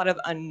there's a lot of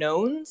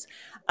unknowns,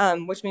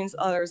 which means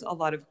there's a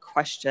lot of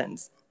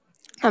questions.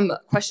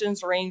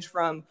 Questions range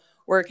from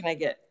where can I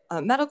get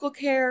medical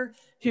care,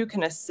 who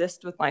can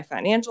assist with my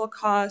financial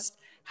cost,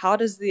 how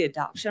does the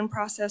adoption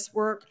process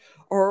work,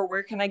 or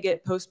where can I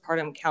get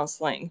postpartum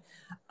counseling?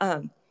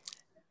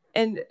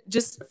 And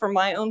just from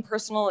my own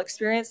personal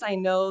experience, I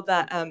know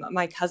that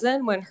my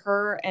cousin, when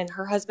her and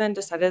her husband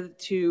decided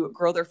to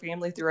grow their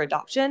family through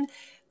adoption,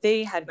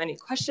 they had many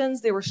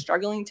questions. They were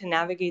struggling to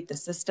navigate the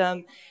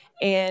system.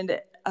 And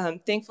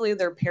thankfully,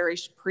 their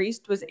parish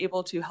priest was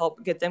able to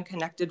help get them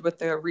connected with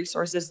the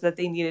resources that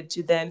they needed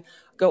to then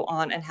go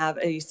on and have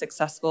a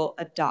successful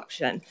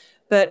adoption.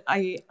 But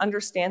I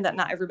understand that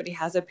not everybody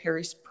has a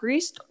parish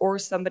priest or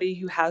somebody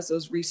who has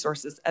those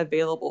resources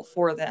available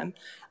for them.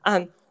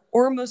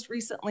 Or most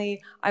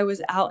recently, I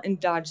was out in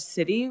Dodge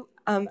City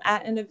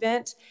at an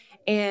event,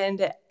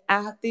 and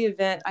at the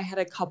event, I had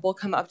a couple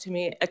come up to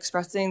me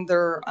expressing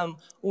their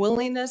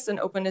willingness and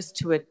openness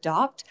to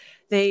adopt.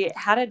 They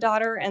had a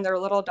daughter, and their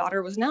little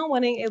daughter was now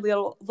wanting a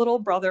little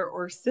brother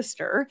or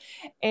sister,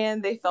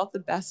 and they felt the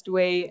best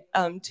way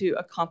to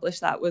accomplish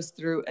that was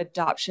through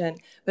adoption,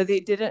 but they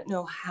didn't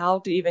know how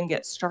to even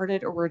get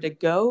started or where to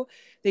go.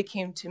 They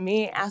came to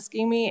me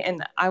asking me,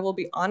 and I will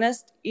be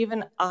honest,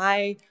 even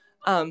I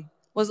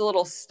was a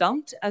little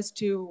stumped as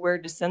to where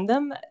to send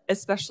them,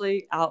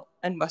 especially out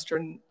in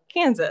Western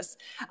Kansas.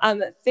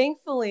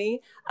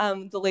 Thankfully,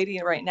 the lady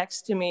right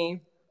next to me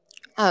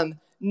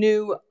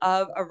knew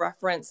of a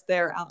reference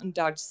there out in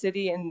Dodge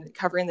City and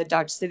covering the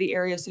Dodge City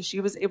area. So she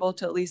was able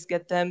to at least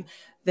get them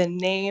the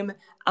name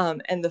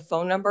and the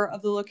phone number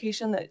of the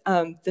location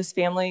that this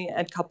family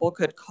and couple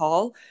could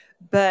call.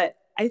 But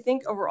I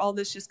think overall,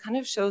 this just kind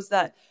of shows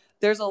that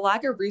there's a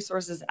lack of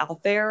resources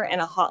out there, and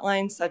a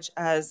hotline such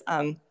as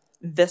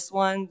this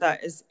one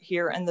that is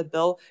here in the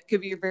bill could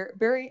be very,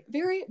 very,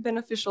 very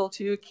beneficial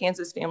to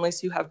Kansas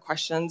families who have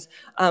questions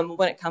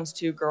when it comes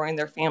to growing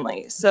their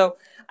family. So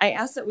I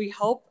ask that we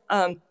help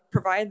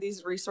provide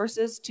these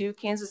resources to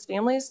Kansas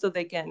families so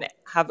they can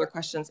have their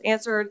questions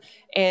answered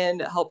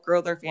and help grow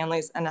their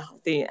families in a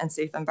healthy and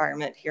safe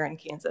environment here in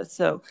Kansas.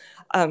 So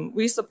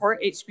we support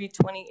HB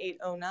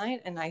 2809,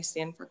 and I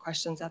stand for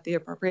questions at the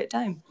appropriate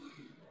time.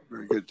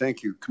 Very good.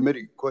 Thank you.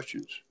 Committee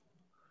questions.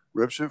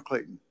 Representative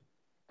Clayton.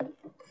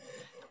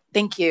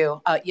 Thank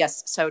you.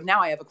 Yes, so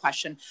now I have a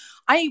question.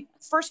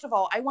 First of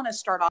all, I want to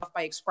start off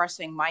by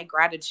expressing my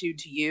gratitude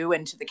to you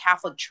and to the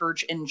Catholic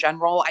Church in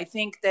general. I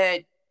think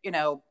that,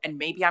 and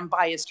maybe I'm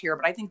biased here,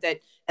 but I think that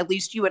at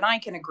least you and I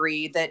can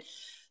agree that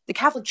the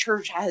Catholic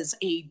Church has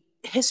a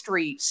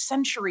history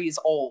centuries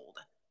old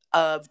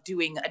of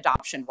doing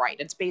adoption right.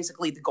 It's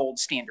basically the gold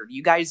standard.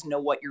 You guys know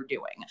what you're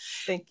doing.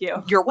 Thank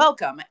you. You're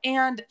welcome.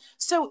 And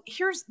so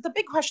here's the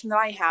big question that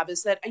I have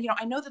is that,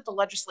 I know that the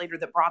legislator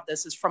that brought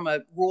this is from a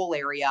rural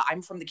area.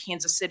 I'm from the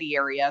Kansas City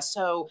area,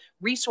 so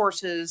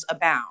resources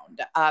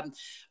abound. Are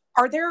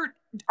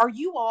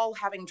you all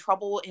having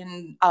trouble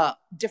in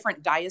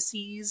different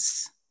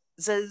dioceses?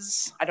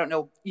 I don't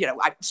know,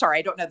 I'm sorry,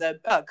 I don't know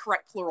the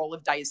correct plural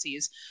of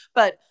diocese,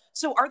 but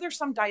so are there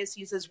some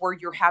dioceses where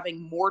you're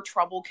having more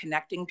trouble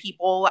connecting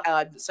people,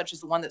 such as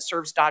the one that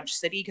serves Dodge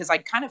City? Because I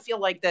kind of feel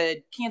like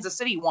the Kansas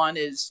City one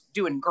is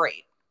doing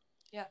great.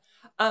 Yeah.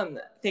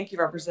 Thank you,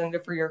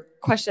 Representative, for your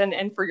question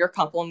and for your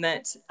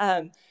compliment.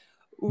 I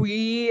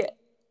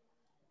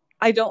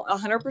don't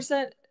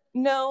 100%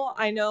 know.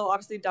 I know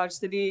obviously Dodge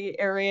City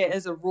area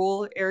is a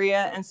rural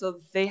area, and so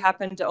they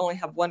happen to only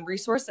have one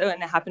resource, and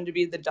it happened to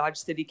be the Dodge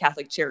City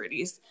Catholic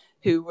Charities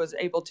who was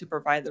able to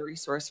provide the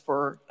resource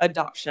for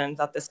adoption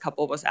that this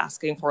couple was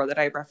asking for that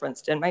I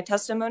referenced in my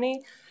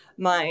testimony.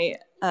 My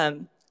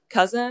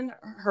cousin,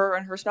 her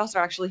and her spouse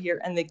are actually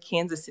here in the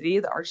Kansas City,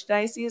 the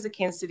Archdiocese of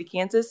Kansas City,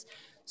 Kansas.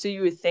 So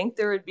you would think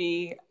there would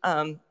be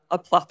a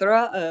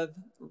plethora of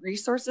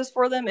resources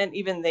for them, and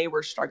even they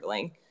were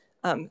struggling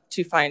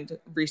to find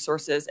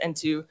resources and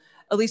to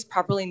at least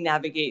properly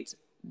navigate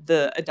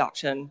the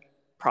adoption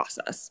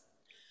process.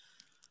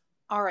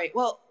 All right.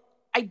 Well,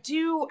 I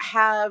do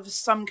have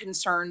some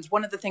concerns.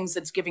 One of the things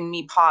that's giving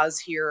me pause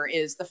here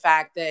is the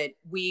fact that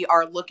we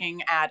are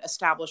looking at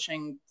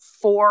establishing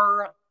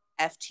 4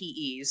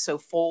 FTEs, so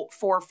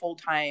 4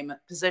 full-time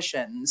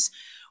positions,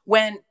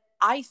 when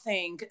I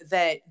think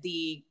that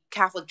the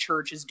Catholic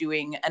Church is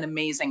doing an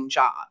amazing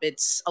job.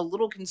 It's a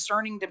little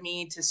concerning to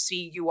me to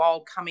see you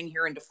all coming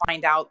here and to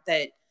find out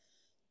that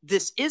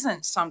this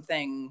isn't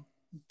something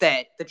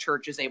that the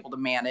church is able to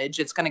manage.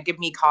 It's going to give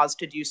me cause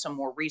to do some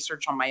more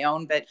research on my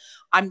own, but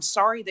I'm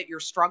sorry that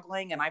you're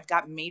struggling, and I've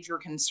got major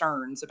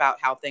concerns about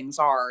how things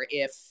are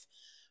if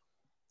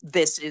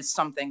this is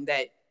something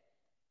that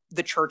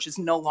the church is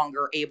no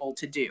longer able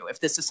to do, if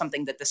this is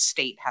something that the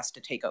state has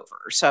to take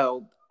over.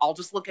 So I'll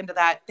just look into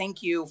that.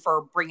 Thank you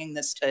for bringing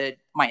this to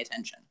my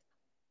attention.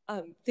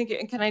 Thank you.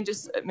 And can I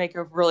just make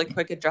a really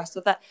quick address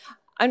with that?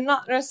 I'm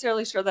not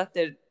necessarily sure that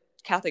the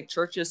Catholic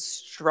Church is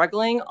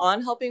struggling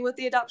on helping with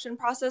the adoption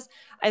process.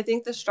 I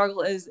think the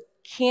struggle is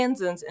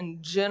Kansans in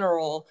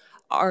general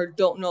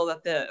don't know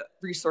that the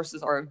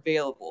resources are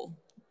available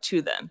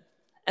to them.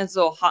 And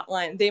so a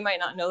hotline, they might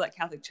not know that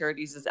Catholic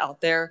Charities is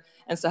out there.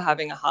 And so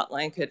having a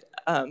hotline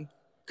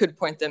could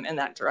point them in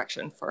that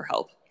direction for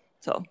help.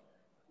 So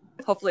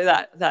hopefully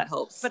that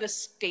helps. But a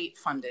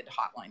state-funded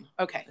hotline.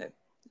 Okay.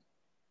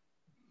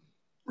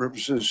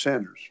 Representative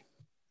Sanders.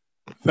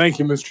 Thank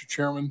you, Mr.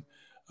 Chairman.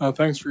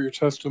 Thanks for your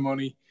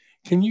testimony.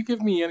 Can you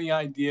give me any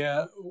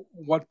idea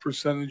what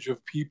percentage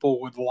of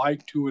people would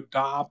like to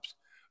adopt,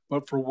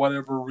 but for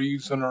whatever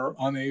reason are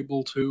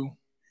unable to?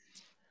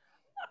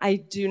 I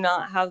do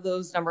not have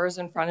those numbers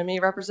in front of me,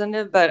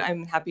 Representative, but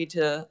I'm happy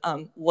to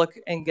look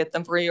and get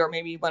them for you, or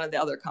maybe one of the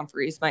other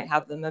conferees might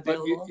have them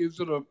available. But is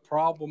it a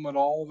problem at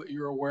all that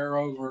you're aware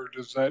of, or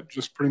does that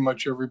just pretty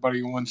much everybody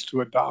who wants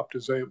to adopt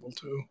is able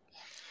to?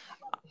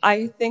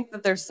 I think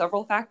that there's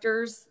several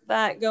factors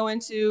that go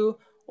into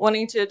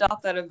wanting to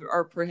adopt that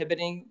are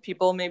prohibiting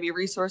people, maybe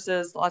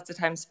resources, lots of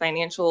times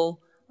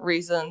financial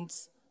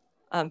reasons.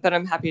 But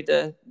I'm happy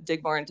to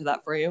dig more into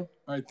that for you.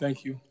 All right,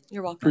 thank you.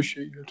 You're welcome.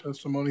 Appreciate your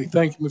testimony.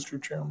 Thank you,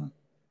 Mr. Chairman.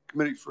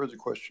 Committee, further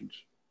questions?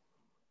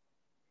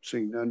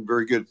 Seeing none,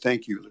 very good.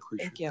 Thank you,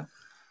 Lucretia. Thank you.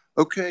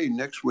 Okay,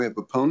 next we have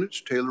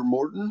opponents. Taylor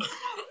Morton,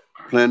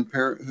 Planned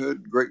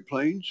Parenthood, Great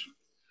Plains.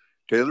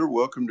 Taylor,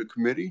 welcome to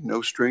committee.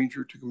 No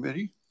stranger to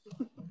committee.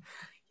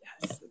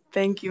 Yes,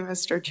 thank you,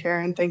 Mr.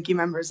 Chair, and thank you,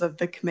 members of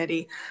the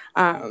committee.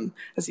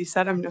 As you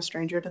said, I'm no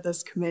stranger to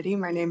this committee.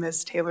 My name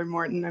is Taylor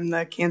Morton. I'm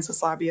the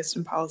Kansas lobbyist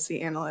and policy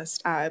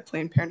analyst at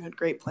Planned Parenthood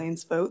Great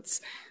Plains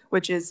Votes,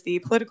 which is the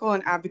political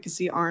and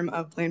advocacy arm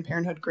of Planned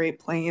Parenthood Great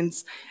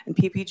Plains. And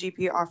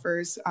PPGP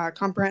offers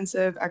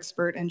comprehensive,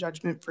 expert, and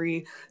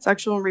judgment-free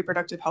sexual and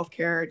reproductive health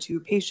care to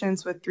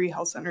patients with 3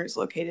 health centers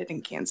located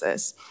in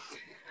Kansas.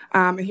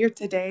 I'm here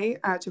today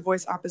to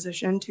voice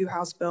opposition to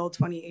House Bill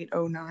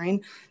 2809.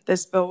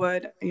 This bill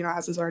would,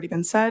 as has already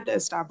been said,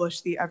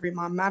 establish the Every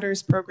Mom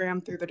Matters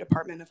program through the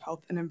Department of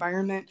Health and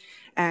Environment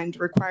and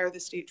require the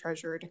state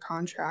treasurer to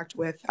contract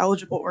with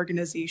eligible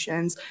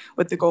organizations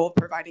with the goal of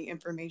providing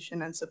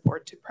information and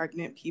support to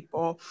pregnant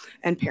people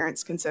and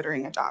parents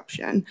considering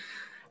adoption.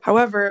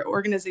 However,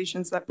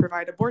 organizations that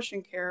provide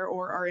abortion care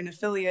or are an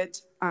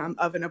affiliate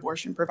of an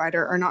abortion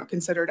provider are not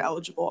considered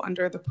eligible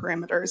under the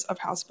parameters of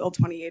House Bill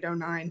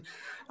 2809.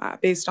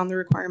 Based on the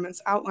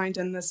requirements outlined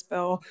in this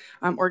bill,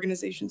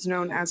 organizations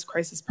known as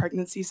crisis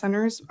pregnancy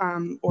centers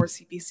or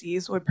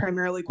CPCs would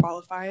primarily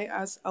qualify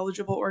as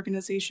eligible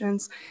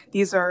organizations.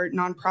 These are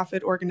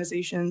nonprofit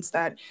organizations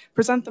that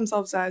present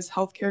themselves as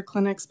healthcare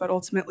clinics, but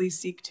ultimately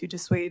seek to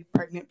dissuade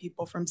pregnant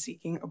people from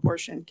seeking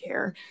abortion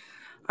care.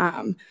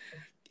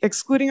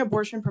 Excluding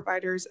abortion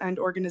providers and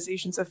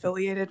organizations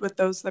affiliated with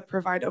those that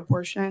provide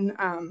abortion,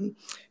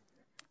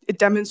 it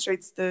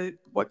demonstrates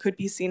what could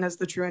be seen as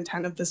the true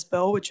intent of this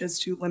bill, which is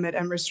to limit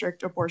and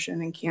restrict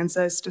abortion in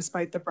Kansas,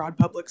 despite the broad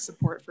public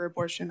support for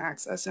abortion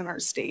access in our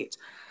state.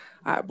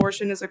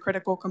 Abortion is a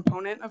critical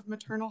component of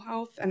maternal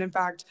health, and in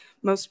fact,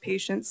 most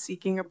patients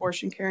seeking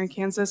abortion care in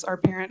Kansas are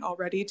parent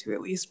already to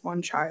at least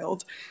one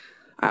child.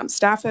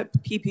 Staff at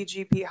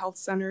PPGP health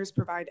centers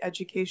provide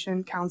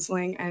education,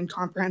 counseling, and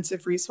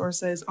comprehensive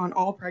resources on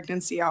all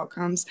pregnancy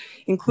outcomes,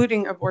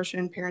 including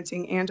abortion,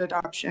 parenting, and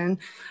adoption,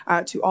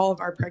 to all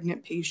of our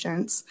pregnant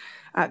patients.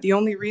 The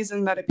only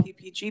reason that a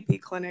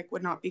PPGP clinic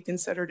would not be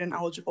considered an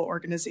eligible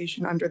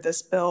organization under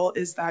this bill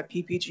is that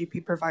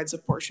PPGP provides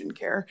abortion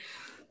care.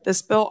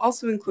 This bill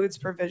also includes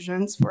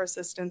provisions for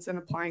assistance in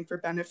applying for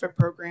benefit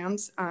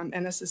programs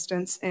and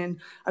assistance in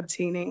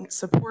obtaining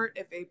support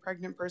if a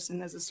pregnant person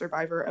is a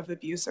survivor of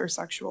abuse or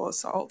sexual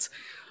assault.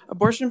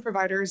 Abortion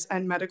providers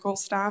and medical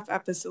staff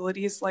at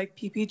facilities like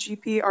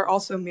PPGP are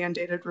also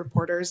mandated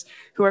reporters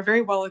who are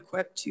very well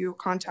equipped to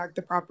contact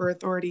the proper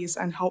authorities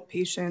and help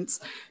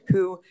patients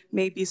who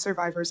may be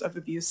survivors of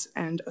abuse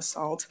and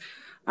assault.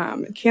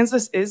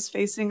 Kansas is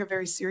facing a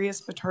very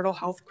serious maternal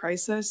health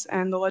crisis,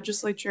 and the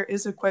legislature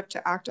is equipped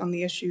to act on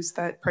the issues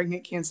that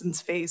pregnant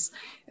Kansans face,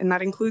 and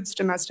that includes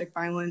domestic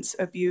violence,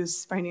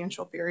 abuse,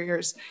 financial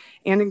barriers,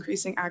 and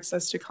increasing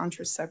access to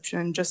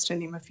contraception, just to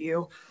name a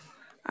few.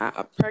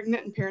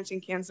 Pregnant and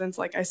parenting Kansans,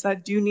 like I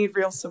said, do need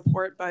real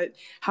support, but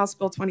House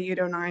Bill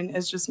 2809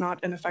 is just not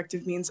an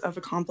effective means of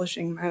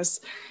accomplishing this.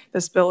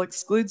 This bill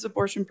excludes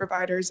abortion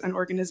providers and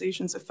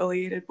organizations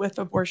affiliated with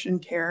abortion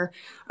care,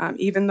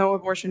 even though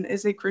abortion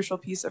is a crucial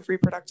piece of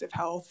reproductive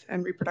health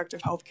and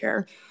reproductive health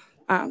care.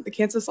 The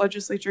Kansas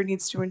legislature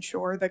needs to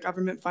ensure that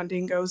government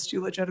funding goes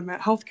to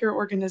legitimate healthcare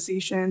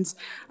organizations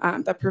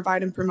that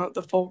provide and promote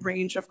the full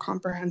range of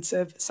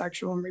comprehensive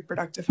sexual and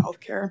reproductive health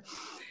care.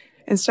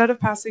 Instead of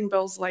passing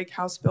bills like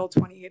House Bill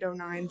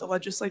 2809, the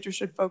legislature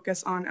should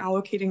focus on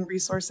allocating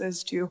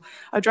resources to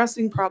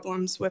addressing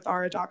problems with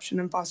our adoption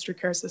and foster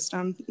care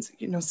system.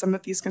 Some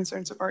of these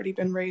concerns have already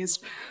been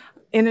raised.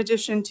 In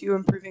addition to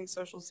improving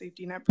social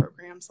safety net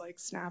programs like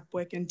SNAP,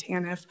 WIC, and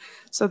TANF,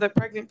 so that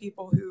pregnant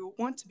people who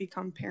want to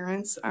become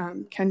parents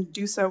can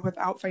do so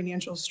without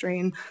financial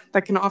strain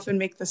that can often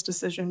make this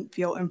decision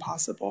feel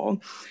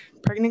impossible.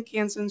 Pregnant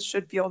Kansans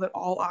should feel that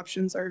all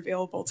options are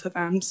available to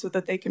them so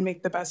that they can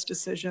make the best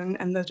decision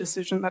and the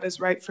decision that is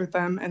right for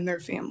them and their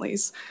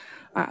families.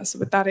 So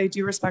with that, I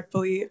do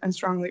respectfully and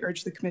strongly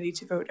urge the committee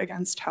to vote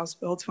against House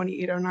Bill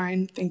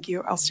 2809. Thank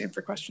you. I'll stand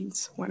for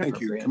questions when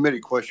appropriate. Thank you. Committee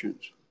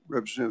questions.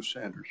 Representative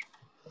Sanders.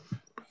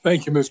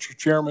 Thank you, Mr.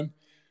 Chairman.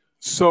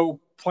 So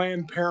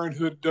Planned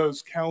Parenthood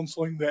does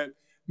counseling that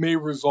may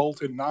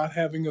result in not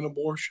having an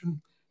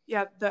abortion?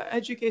 Yeah, the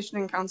education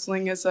and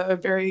counseling is a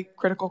very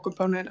critical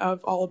component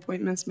of all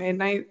appointments made.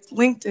 And I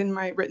linked in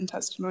my written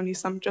testimony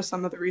some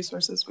of the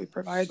resources we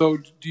provide. So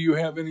do you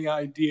have any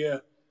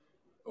idea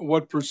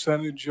what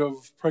percentage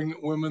of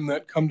pregnant women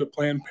that come to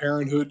Planned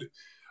Parenthood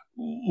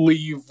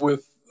leave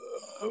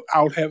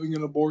without having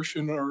an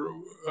abortion or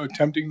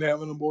attempting to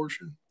have an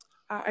abortion?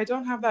 I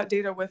don't have that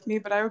data with me,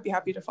 but I would be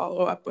happy to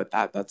follow up with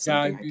that. That's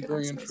something I'd be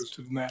very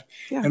interested in that.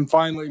 Yeah. And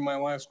finally, my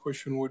last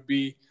question would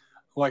be,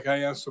 like I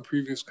asked the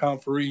previous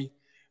conferee,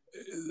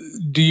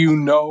 do you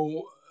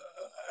know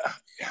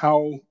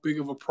how big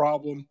of a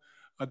problem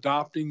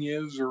adopting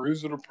is, or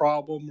is it a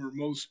problem, or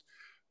most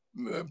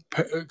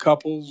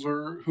couples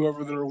or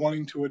whoever that are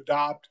wanting to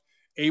adopt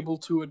able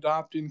to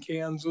adopt in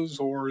Kansas,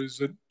 or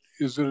is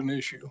it an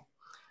issue?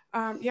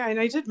 Yeah, and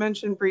I did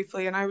mention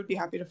briefly, and I would be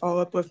happy to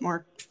follow up with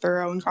more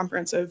thorough and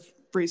comprehensive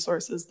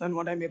resources than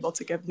what I'm able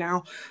to give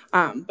now.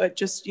 But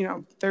just,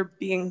 there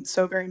being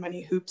so very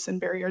many hoops and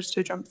barriers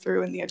to jump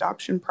through in the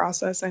adoption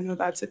process, I know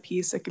that's a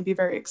piece. It can be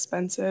very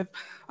expensive.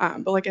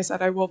 But like I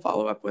said, I will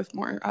follow up with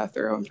more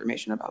thorough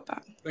information about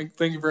that.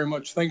 Thank you very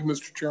much. Thank you,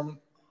 Mr. Chairman.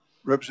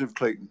 Representative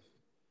Clayton.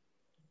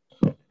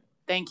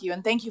 Thank you,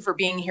 and thank you for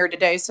being here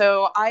today.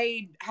 So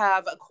I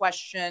have a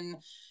question,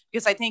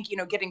 because I think,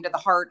 getting to the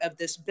heart of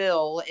this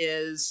bill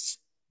is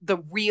the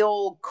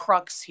real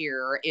crux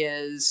here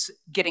is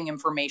getting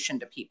information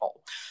to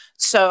people.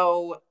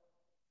 So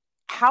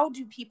how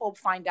do people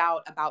find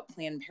out about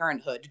Planned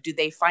Parenthood? Do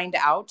they find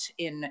out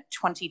in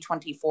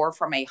 2024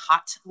 from a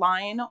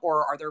hotline,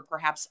 or are there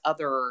perhaps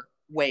other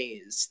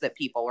ways that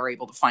people are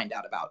able to find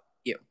out about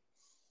you?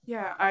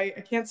 Yeah,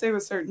 I can't say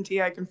with certainty.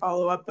 I can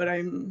follow up, but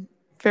I'm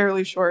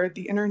fairly sure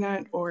the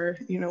internet or,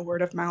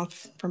 word of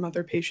mouth from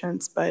other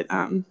patients. But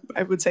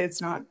I would say it's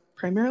not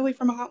primarily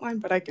from a hotline,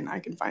 but I can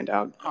find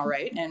out. All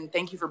right, and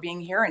thank you for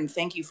being here, and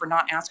thank you for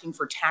not asking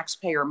for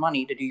taxpayer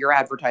money to do your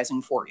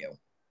advertising for you.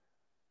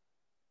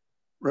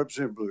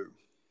 Representative Blue.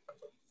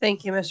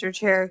 Thank you, Mr.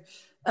 Chair.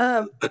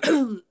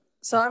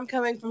 So I'm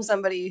coming from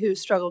somebody who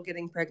struggled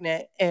getting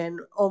pregnant and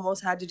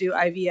almost had to do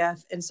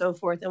IVF and so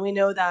forth. And we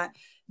know that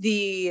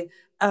the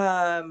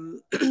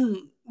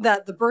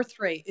that the birth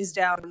rate is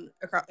down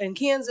in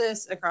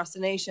Kansas, across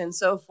the nation,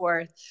 so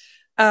forth.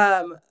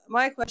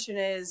 My question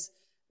is,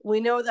 we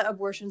know that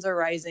abortions are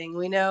rising.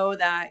 We know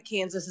that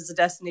Kansas is a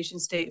destination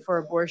state for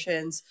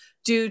abortions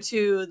due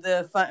to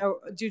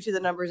the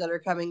numbers that are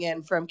coming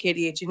in from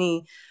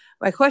KDH&E.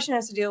 My question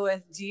has to deal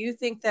with, do you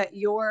think that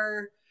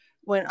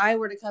when I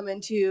were to come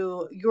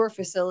into your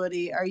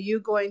facility, are you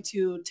going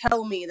to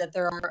tell me that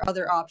there are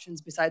other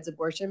options besides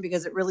abortion?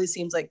 Because it really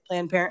seems like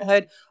Planned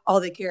Parenthood, all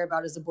they care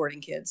about is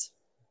aborting kids.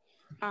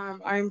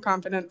 I'm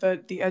confident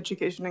that the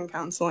education and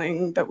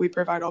counseling that we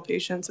provide all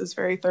patients is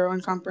very thorough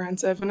and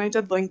comprehensive. And I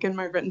did link in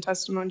my written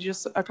testimony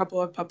just a couple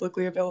of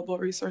publicly available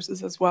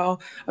resources as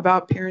well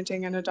about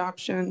parenting and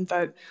adoption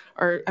that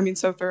are,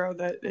 so thorough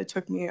that it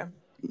took me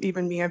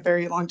a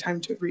very long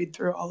time to read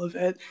through all of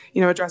it,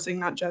 addressing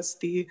not just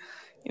the,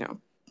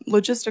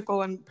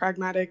 logistical and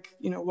pragmatic,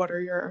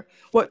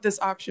 what this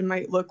option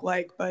might look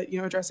like, but,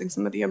 addressing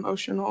some of the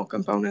emotional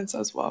components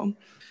as well.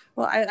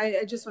 Well,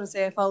 I just want to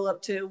say I follow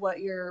up to what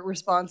your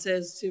response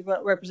is to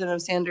what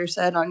Representative Sanders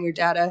said on your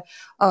data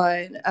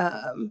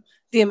on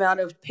the amount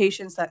of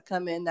patients that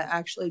come in that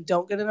actually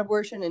don't get an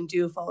abortion and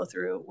do follow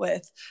through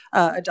with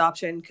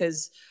adoption,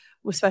 because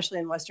especially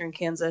in Western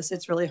Kansas,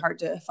 it's really hard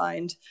to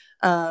find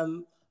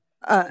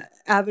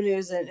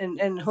avenues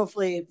and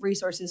hopefully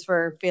resources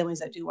for families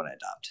that do want to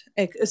adopt.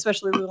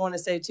 Especially, we want to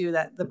say too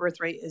that the birth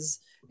rate is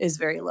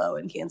very low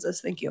in Kansas.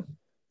 Thank you.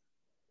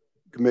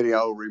 Committee,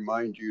 I'll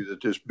remind you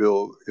that this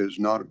bill is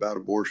not about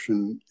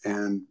abortion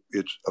and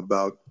it's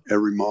about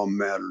Every Mom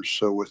Matters.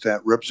 So with that,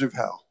 Representative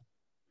Howell.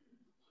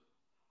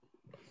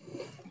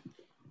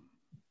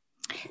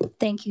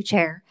 Thank you,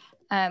 Chair.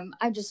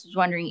 I just was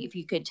wondering if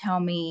you could tell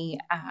me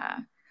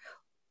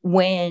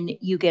when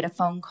you get a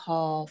phone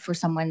call for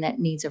someone that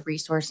needs a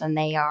resource and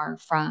they are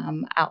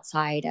from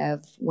outside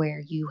of where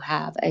you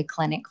have a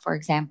clinic, for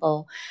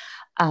example,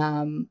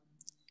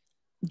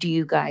 do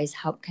you guys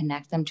help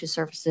connect them to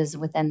services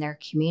within their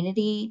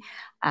community?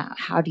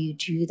 How do you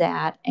do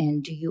that?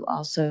 And do you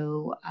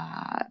also,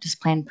 does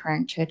Planned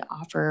Parenthood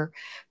offer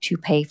to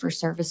pay for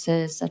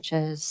services such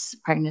as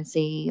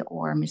pregnancy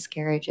or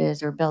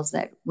miscarriages or bills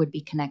that would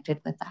be connected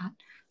with that?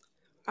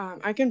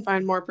 I can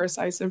find more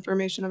precise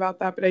information about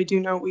that, but I do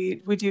know we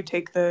do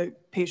take the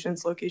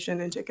patient's location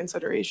into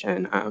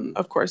consideration,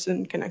 of course,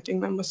 in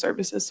connecting them with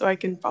services. So I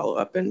can follow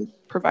up and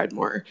provide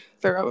more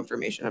thorough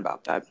information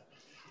about that.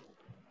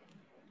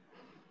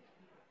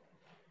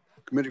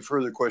 Committee,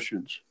 further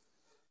questions?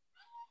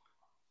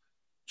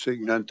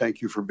 Seeing none,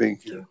 thank you for being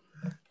here.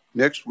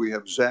 Next, we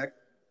have Zach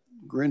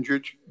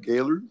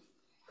Grindrich-Gaylord.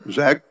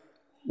 Zach,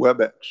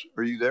 WebEx,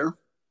 are you there?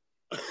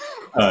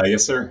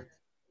 Yes, sir.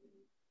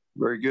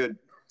 Very good.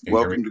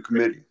 Welcome to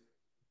committee.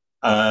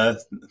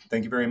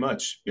 Thank you very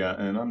much. Yeah,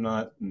 and I'm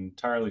not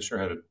entirely sure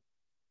how to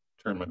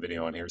turn my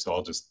video on here, so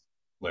I'll just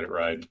let it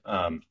ride.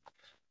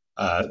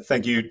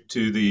 Thank you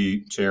to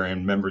the chair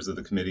and members of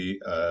the committee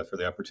for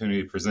the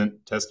opportunity to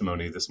present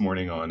testimony this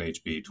morning on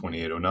HB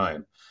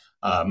 2809.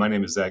 My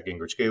name is Zach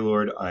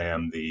Gingrich-Gaylord. I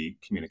am the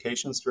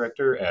communications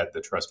director at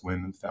the Trust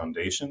Women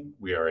Foundation.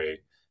 We are a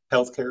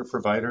healthcare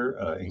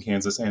provider in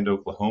Kansas and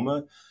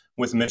Oklahoma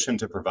with a mission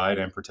to provide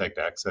and protect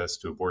access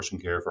to abortion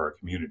care for our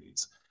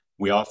communities.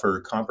 We offer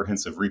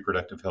comprehensive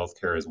reproductive health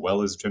care as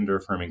well as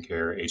gender-affirming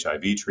care,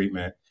 HIV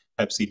treatment,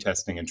 Hep C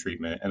testing and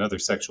treatment, and other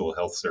sexual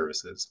health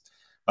services.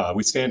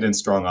 We stand in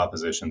strong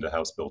opposition to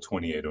House Bill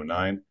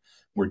 2809.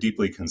 We're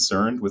deeply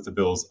concerned with the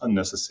bill's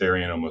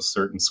unnecessary and almost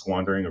certain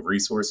squandering of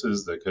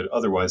resources that could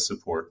otherwise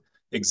support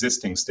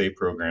existing state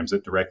programs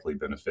that directly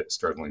benefit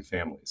struggling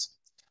families.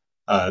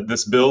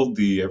 This bill,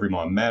 the Every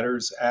Mom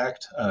Matters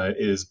Act,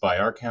 is by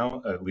our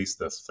count at least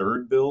the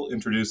third bill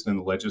introduced in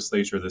the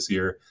legislature this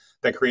year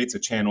that creates a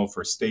channel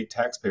for state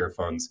taxpayer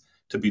funds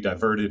to be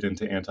diverted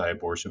into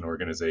anti-abortion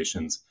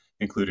organizations,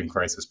 including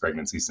crisis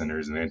pregnancy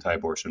centers and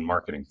anti-abortion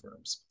marketing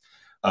firms.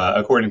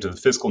 According to the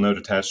fiscal note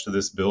attached to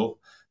this bill,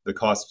 the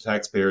cost to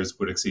taxpayers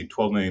would exceed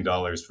 $12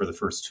 million for the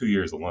first 2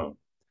 years alone.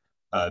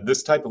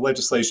 This type of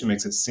legislation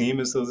makes it seem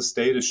as though the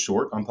state is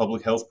short on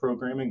public health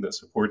programming that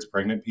supports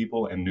pregnant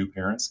people and new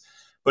parents.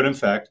 But in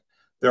fact,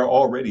 there are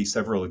already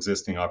several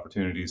existing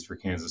opportunities for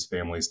Kansas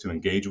families to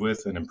engage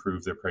with and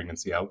improve their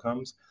pregnancy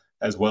outcomes,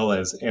 as well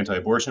as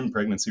anti-abortion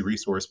pregnancy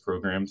resource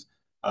programs,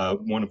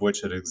 one of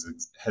which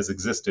has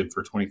existed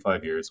for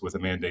 25 years with a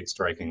mandate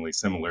strikingly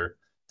similar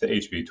to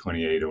HB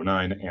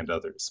 2809 and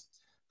others.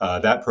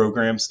 That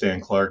program,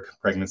 Stan Clark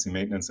Pregnancy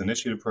Maintenance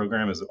Initiative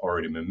Program, has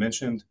already been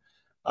mentioned.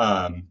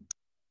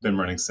 Been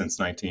running since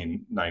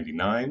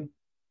 1999.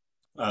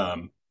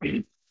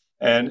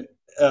 And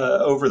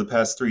over the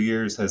past 3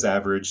 years has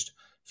averaged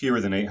fewer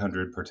than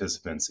 800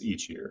 participants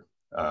each year.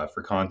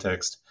 For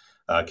context,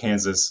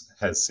 Kansas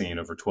has seen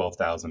over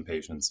 12,000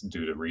 patients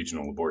due to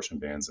regional abortion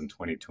bans in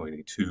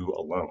 2022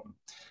 alone.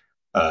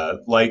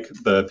 Like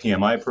the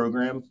PMI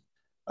program,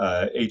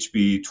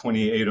 HB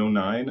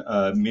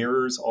 2809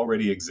 mirrors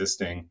already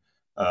existing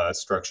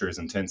structures,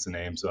 intents, and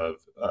aims of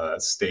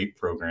state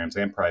programs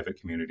and private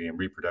community and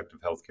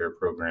reproductive health care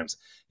programs,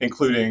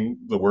 including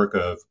the work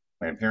of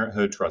Planned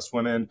Parenthood, Trust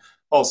Women,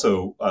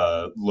 also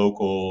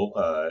local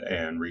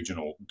and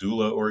regional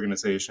doula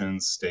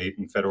organizations, state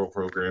and federal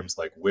programs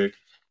like WIC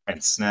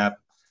and SNAP,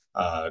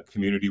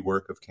 community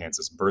work of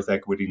Kansas Birth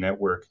Equity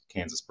Network, the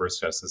Kansas Birth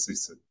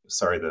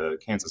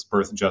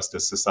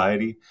Justice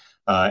Society,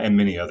 and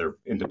many other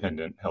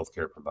independent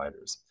healthcare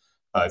providers.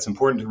 It's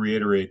important to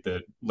reiterate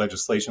that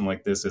legislation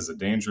like this is a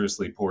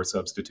dangerously poor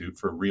substitute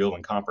for real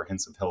and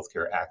comprehensive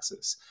healthcare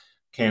access.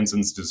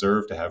 Kansans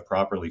deserve to have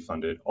properly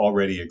funded,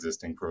 already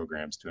existing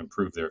programs to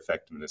improve their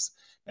effectiveness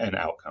and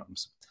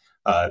outcomes.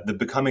 The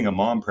Becoming a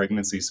Mom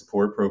Pregnancy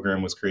Support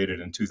Program was created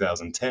in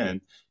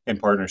 2010 in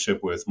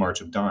partnership with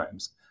March of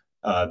Dimes.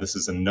 This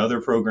is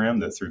another program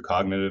that, through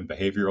cognitive and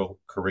behavioral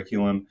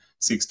curriculum,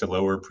 seeks to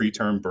lower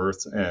preterm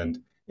births and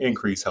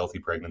increase healthy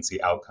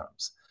pregnancy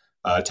outcomes.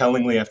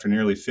 Tellingly, after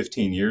nearly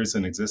 15 years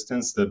in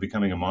existence, the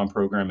Becoming a Mom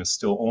program is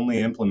still only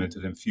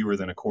implemented in fewer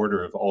than a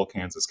quarter of all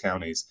Kansas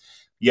counties.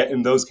 Yet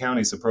in those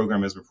counties, the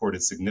program has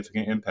reported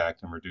significant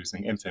impact in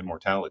reducing infant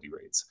mortality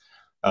rates.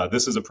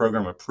 This is a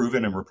program of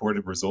proven and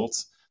reported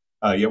results,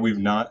 yet we've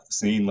not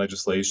seen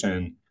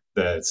legislation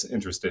that's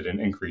interested in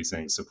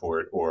increasing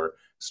support or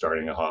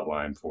starting a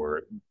hotline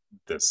for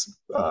this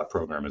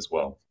program as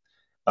well.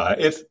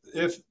 If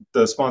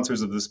the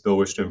sponsors of this bill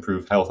wish to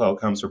improve health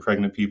outcomes for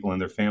pregnant people and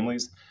their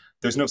families,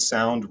 there's no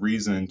sound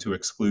reason to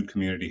exclude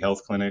community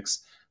health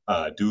clinics,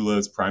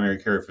 doulas,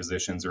 primary care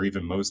physicians, or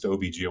even most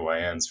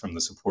OBGYNs from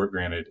the support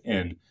granted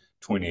in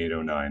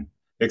 2809.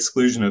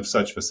 Exclusion of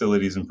such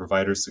facilities and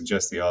providers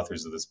suggests the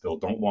authors of this bill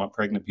don't want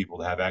pregnant people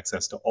to have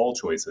access to all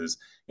choices,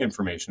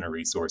 information, or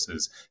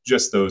resources,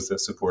 just those that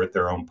support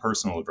their own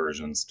personal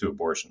aversions to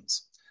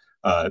abortions.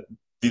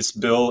 This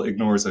bill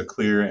ignores a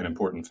clear and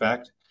important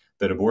fact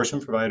that abortion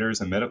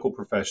providers and medical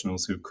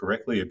professionals who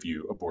correctly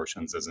view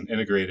abortions as an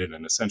integrated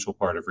and essential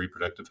part of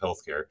reproductive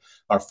health care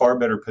are far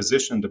better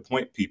positioned to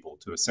point people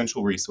to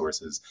essential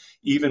resources,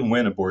 even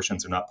when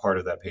abortions are not part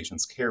of that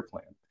patient's care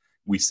plan.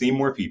 We see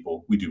more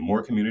people, we do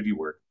more community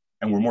work,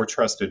 and we're more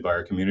trusted by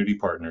our community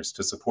partners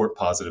to support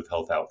positive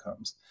health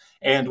outcomes.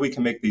 And we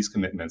can make these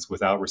commitments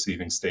without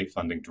receiving state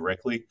funding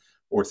directly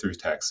or through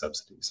tax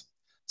subsidies.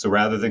 So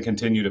rather than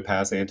continue to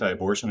pass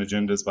anti-abortion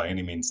agendas by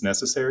any means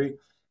necessary,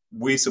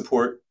 we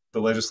support the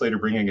legislator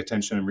bringing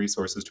attention and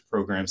resources to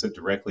programs that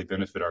directly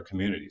benefit our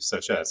communities,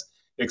 such as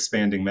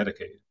expanding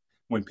Medicaid.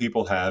 When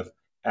people have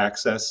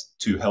access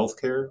to health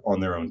care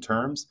on their own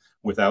terms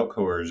without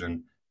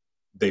coercion,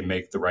 they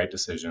make the right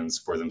decisions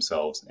for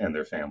themselves and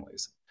their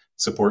families.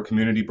 Support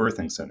community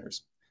birthing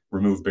centers.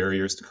 Remove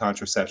barriers to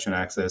contraception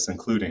access,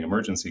 including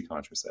emergency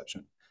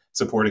contraception.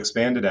 Support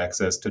expanded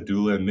access to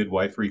doula and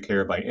midwifery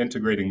care by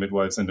integrating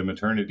midwives into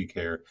maternity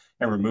care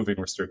and removing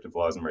restrictive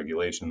laws and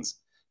regulations.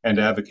 And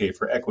advocate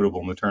for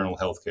equitable maternal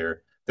health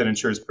care that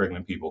ensures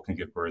pregnant people can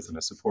give birth in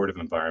a supportive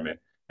environment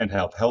and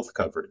have health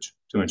coverage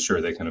to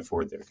ensure they can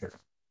afford their care.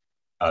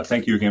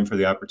 Thank you again for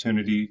the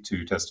opportunity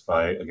to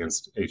testify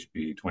against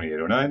HB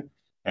 2809,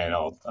 and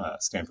I'll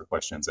stand for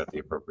questions at the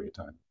appropriate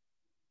time.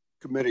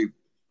 Committee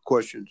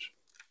questions?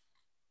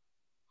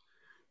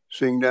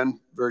 Seeing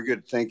none, very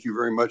good. Thank you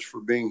very much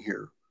for being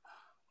here.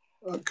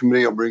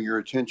 Committee, I'll bring your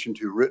attention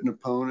to written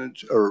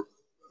opponents, or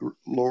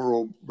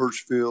Laurel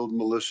Birchfield,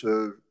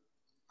 Melissa,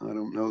 I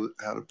don't know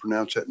how to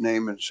pronounce that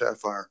name, and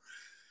Sapphire.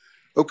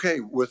 Okay,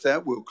 with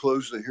that, we'll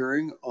close the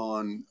hearing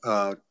on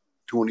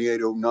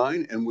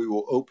 2809, and we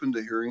will open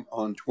the hearing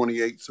on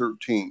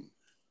 2813.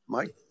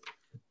 Mike?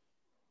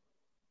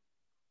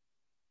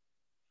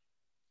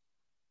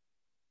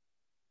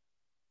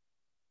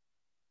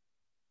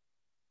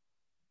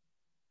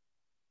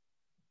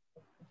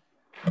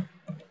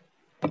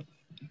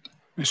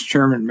 Mr.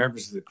 Chairman,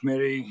 members of the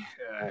committee,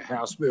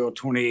 House Bill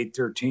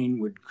 2813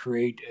 would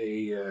create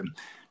a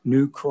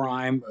new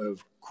crime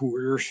of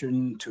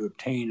coercion to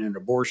obtain an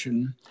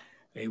abortion.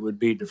 It would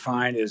be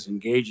defined as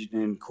engaging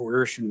in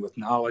coercion with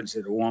knowledge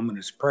that a woman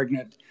is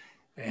pregnant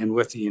and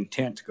with the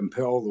intent to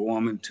compel the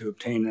woman to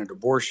obtain an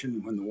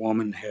abortion when the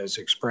woman has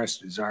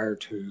expressed desire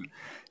to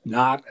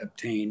not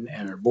obtain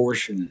an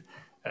abortion.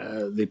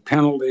 The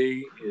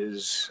penalty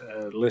is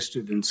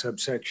listed in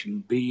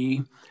subsection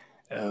B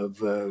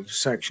of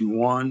Section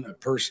 1. A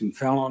person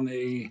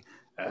felony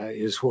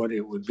is what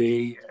it would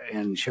be,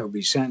 and shall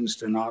be sentenced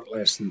to not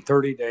less than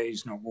 30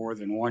 days, no more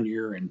than 1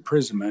 year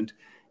imprisonment,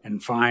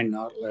 and fined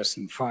not less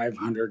than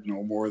 $500,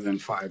 no more than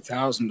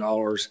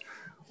 $5,000,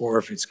 or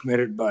if it's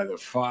committed by the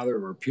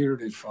father or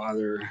putative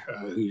father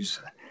who's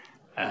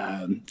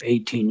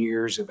 18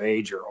 years of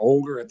age or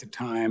older at the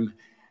time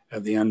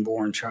of the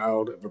unborn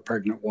child of a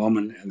pregnant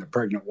woman, and the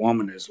pregnant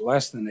woman is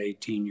less than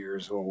 18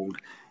 years old,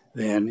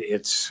 then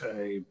it's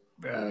a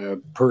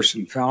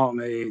person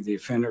felony, the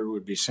offender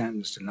would be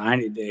sentenced to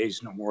 90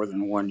 days, no more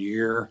than 1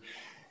 year,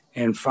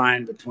 and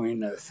fined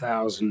between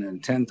 $1,000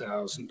 and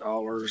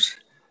 $10,000.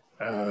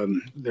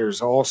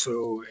 There's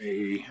also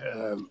a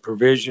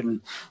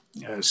provision,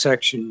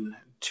 Section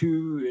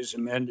 2 is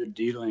amended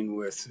dealing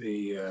with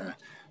the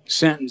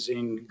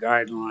sentencing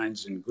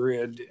guidelines and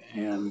grid.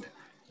 And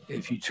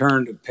if you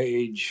turn to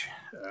page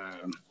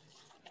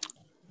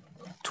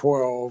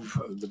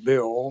 12 of the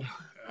bill,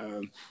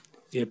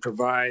 it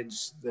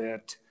provides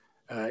that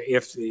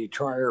if the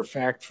trier of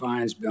fact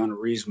finds beyond a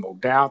reasonable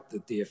doubt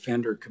that the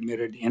offender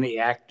committed any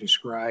act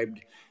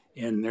described,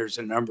 and there's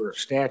a number of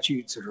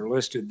statutes that are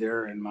listed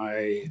there in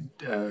my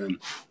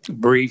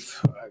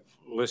brief. I've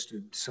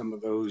listed some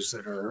of those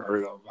that are,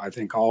 or I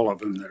think all of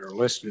them that are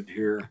listed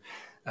here.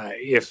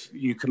 If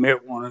you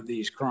commit one of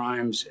these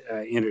crimes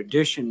in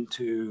addition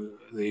to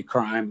the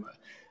crime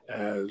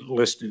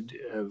listed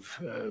of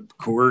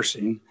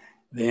coercing,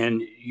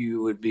 then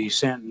you would be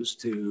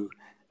sentenced to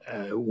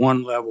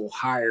one level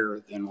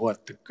higher than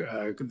what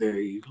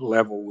the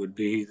level would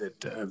be that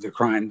the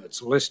crime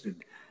that's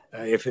listed.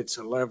 If it's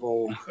a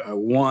level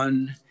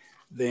 1,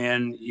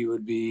 then you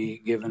would be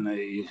given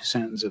a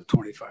sentence of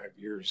 25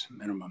 years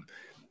minimum.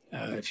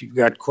 If you've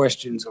got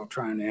questions, I'll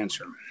try and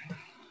answer them.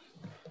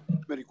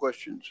 Many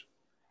questions.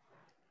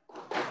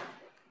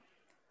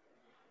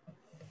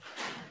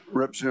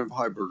 Representative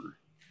Heiberger.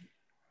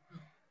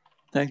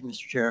 Thank you,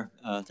 Mr. Chair.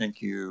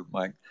 Thank you,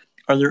 Mike.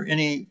 Are there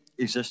any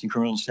existing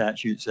criminal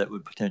statutes that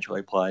would potentially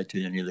apply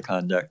to any of the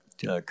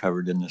conduct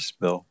covered in this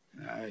bill?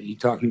 You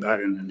talking about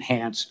an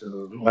enhanced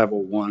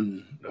level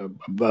 1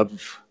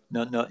 above?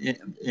 No.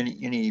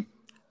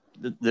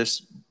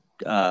 This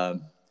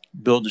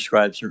bill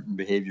describes certain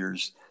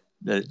behaviors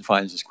that it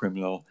defines as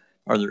criminal.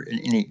 Are there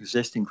any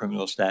existing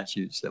criminal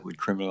statutes that would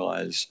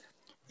criminalize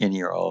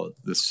any or all of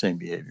the same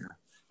behavior,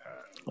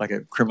 like a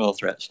criminal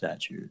threat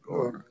statute?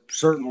 Or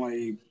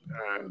certainly.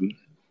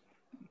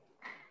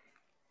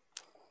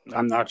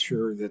 I'm not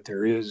sure that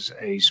there is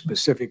a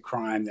specific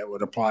crime that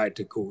would apply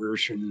to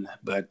coercion,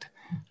 but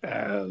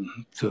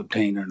to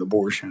obtain an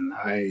abortion,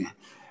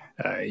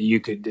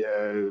 you could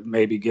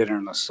maybe get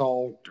an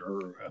assault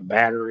or a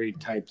battery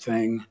type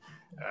thing,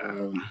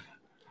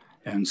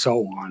 and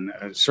so on.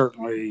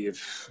 Certainly,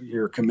 if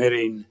you're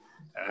committing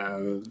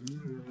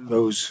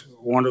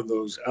one of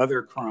those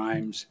other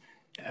crimes,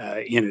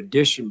 in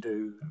addition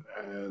to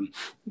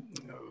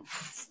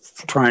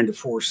trying to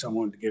force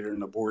someone to get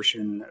an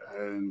abortion,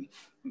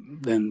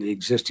 then the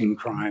existing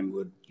crime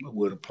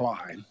would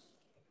apply.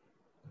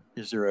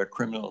 Is there a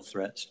criminal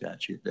threat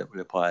statute that would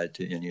apply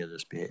to any of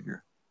this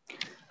behavior?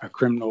 A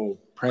criminal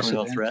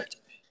precedent? Criminal threat?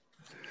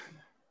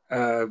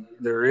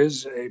 There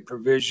is a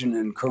provision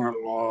in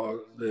current law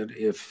that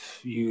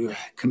if you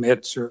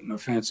commit certain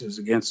offenses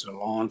against a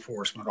law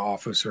enforcement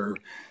officer,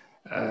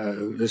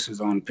 this is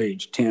on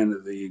page 10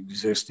 of the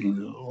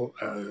existing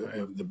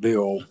of the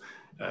bill,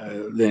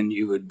 then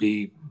you would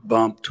be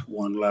bumped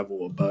one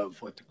level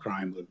above what the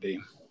crime would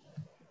be.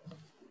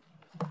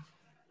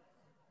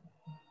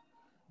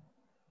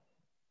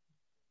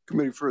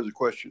 Committee, further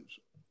questions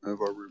of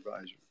our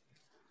revisor?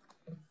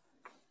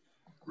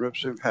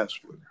 Representative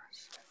Hassler.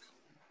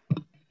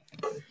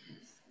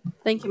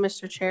 Thank you,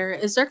 Mr. Chair.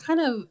 Is there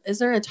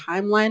a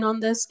timeline on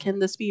this? Can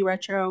this be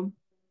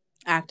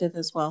retroactive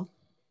as well?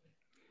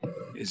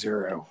 Is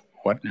there a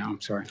what now?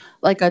 I'm sorry.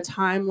 Like a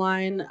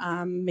timeline.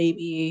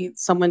 Maybe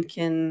someone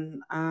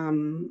can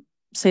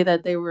say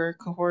that they were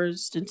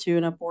coerced into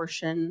an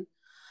abortion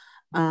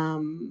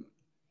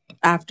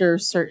after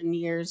certain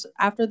years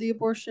after the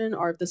abortion,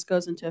 or if this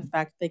goes into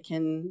effect, they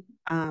can,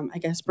 I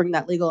guess, bring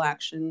that legal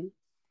action.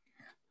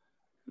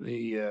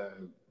 The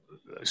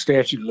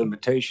statute of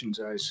limitations,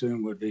 I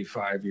assume, would be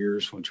 5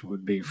 years, which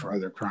would be for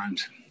other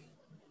crimes.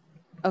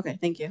 Okay,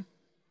 thank you.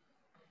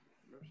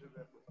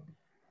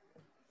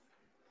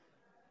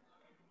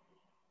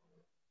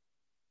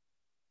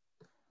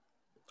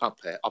 I'll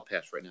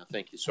pass right now.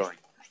 Thank you. Sorry.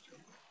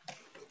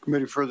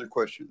 Committee, further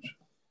questions?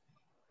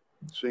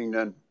 Seeing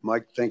none.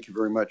 Mike, thank you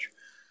very much.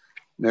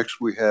 Next,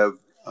 we have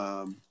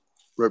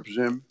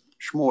Representative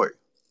Schmoy.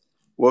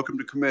 Welcome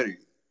to committee.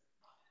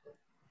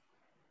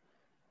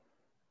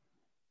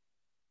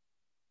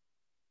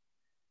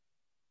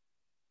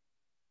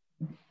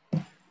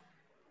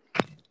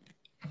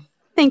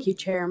 Thank you,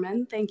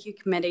 Chairman. Thank you,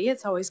 committee.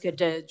 It's always good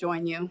to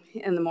join you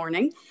in the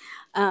morning.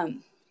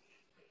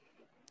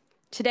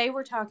 Today,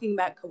 we're talking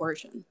about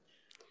coercion.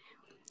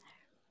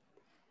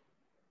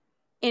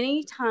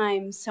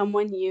 Anytime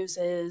someone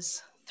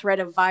uses threat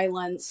of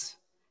violence,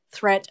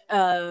 threat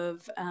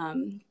of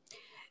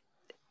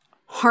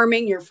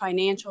harming your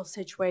financial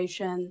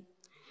situation,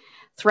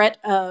 threat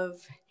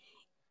of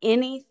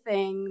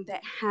anything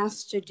that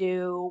has to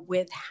do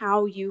with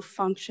how you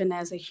function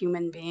as a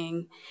human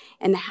being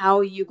and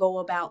how you go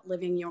about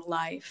living your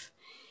life,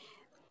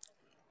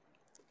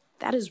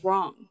 that is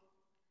wrong.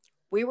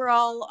 We were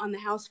all on the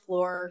House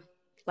floor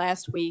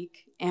last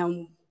week,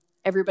 and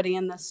everybody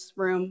in this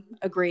room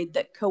agreed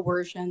that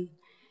coercion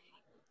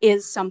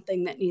is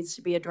something that needs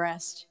to be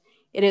addressed.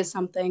 It is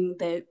something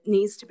that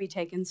needs to be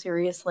taken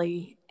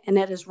seriously, and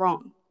it is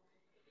wrong.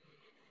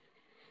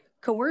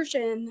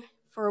 Coercion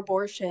for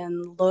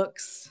abortion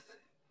looks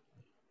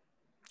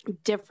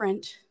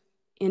different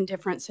in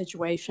different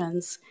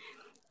situations.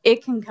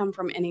 It can come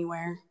from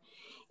anywhere.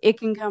 It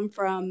can come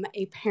from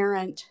a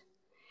parent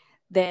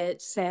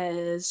that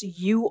says,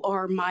 "You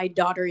are my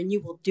daughter and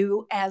you will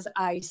do as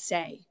I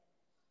say.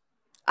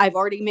 I've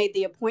already made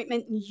the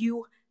appointment and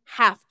you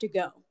have to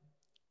go."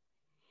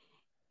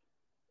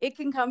 It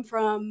can come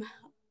from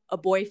a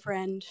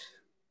boyfriend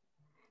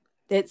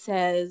that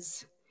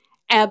says,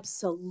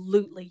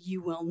 "Absolutely,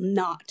 you will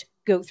not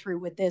go through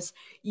with this.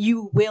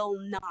 You will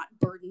not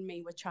burden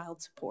me with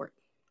child support."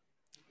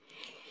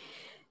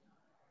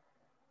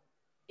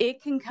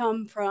 It can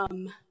come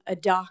from a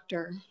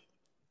doctor,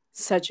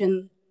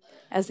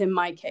 as in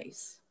my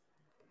case,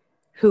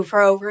 who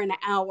for over an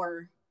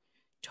hour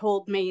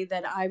told me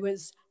that I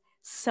was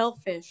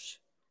selfish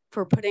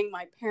for putting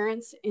my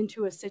parents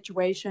into a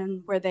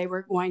situation where they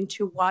were going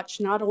to watch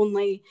not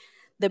only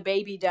the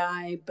baby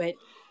die, but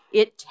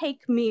it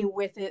take me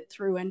with it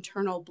through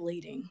internal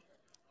bleeding.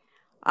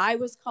 I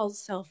was called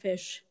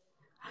selfish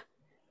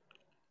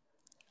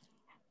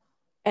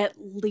at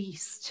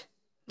least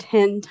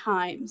 10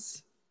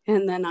 times,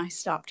 and then I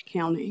stopped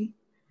counting.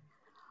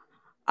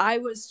 I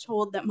was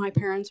told that my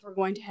parents were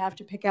going to have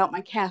to pick out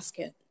my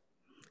casket.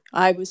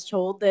 I was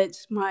told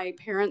that my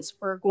parents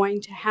were going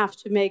to have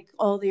to make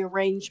all the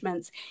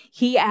arrangements.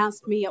 He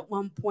asked me at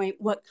one point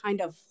what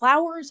kind of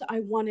flowers I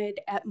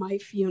wanted at my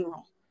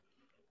funeral.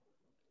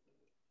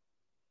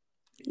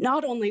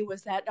 Not only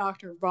was that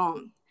doctor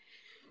wrong,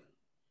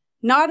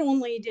 not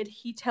only did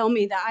he tell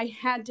me that I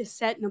had to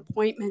set an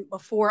appointment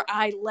before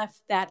I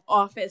left that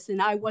office,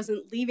 and I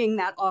wasn't leaving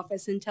that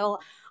office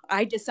until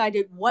I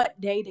decided what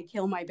day to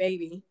kill my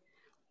baby.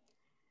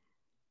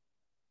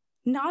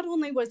 Not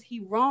only was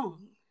he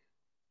wrong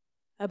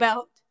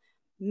about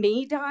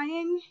me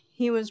dying,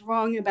 he was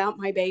wrong about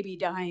my baby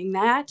dying.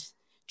 That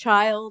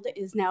child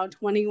is now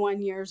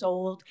 21 years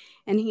old,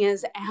 and he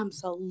is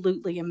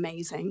absolutely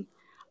amazing.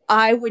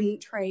 I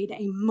wouldn't trade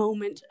a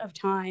moment of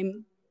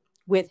time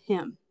with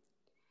him.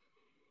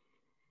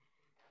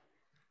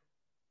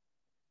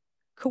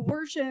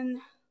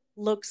 Coercion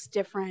looks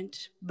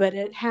different, but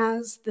it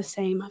has the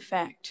same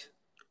effect.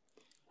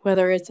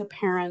 Whether it's a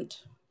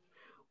parent,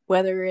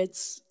 whether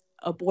it's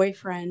a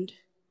boyfriend,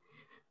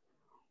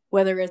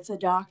 whether it's a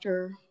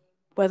doctor,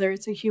 whether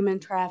it's a human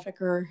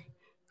trafficker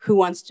who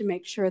wants to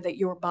make sure that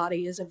your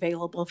body is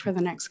available for the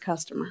next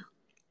customer.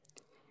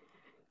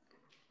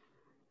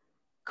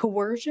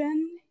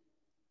 Coercion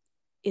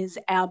is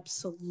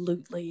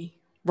absolutely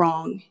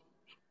wrong.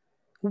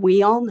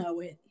 We all know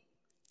it.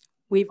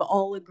 We've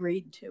all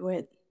agreed to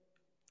it.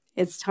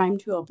 It's time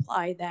to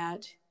apply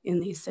that in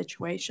these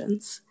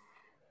situations.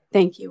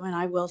 Thank you, and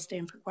I will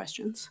stand for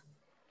questions.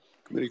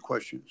 Committee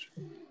questions.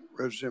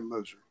 Representative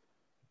Moser.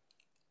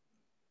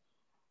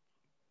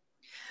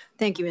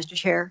 Thank you, Mr.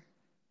 Chair.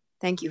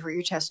 Thank you for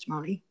your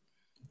testimony.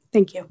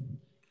 Thank you.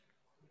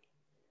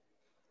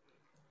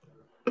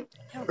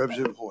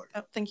 Representative Hoy.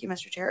 Oh, thank you,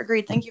 Mr. Chair.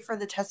 Agreed. Thank you for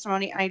the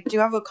testimony. I do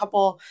have a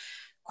couple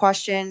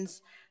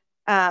questions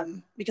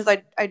because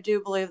I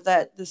do believe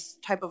that this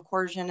type of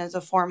coercion is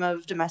a form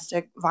of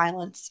domestic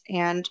violence,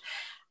 and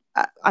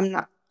I'm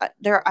not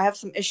there. I have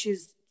some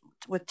issues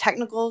with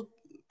technical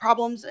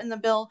problems in the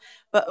bill,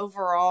 but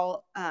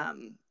overall,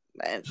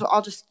 so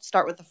I'll just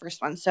start with the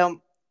first one.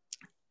 So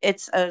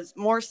it's a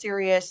more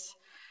serious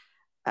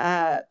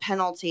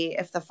penalty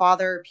if the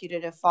father,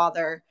 putative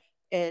father,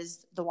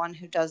 is the one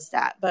who does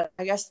that. But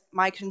I guess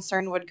my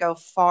concern would go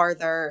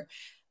farther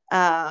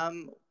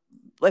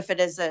if it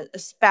is a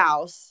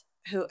spouse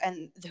who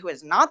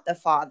is not the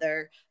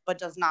father, but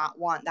does not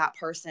want that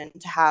person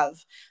to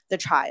have the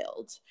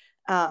child.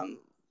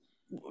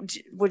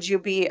 Would you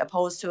be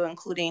opposed to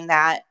including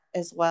that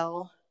as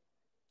well?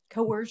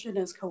 Coercion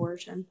is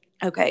coercion.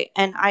 Okay,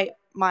 and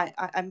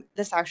I'm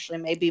this actually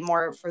may be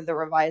more for the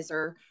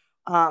revisor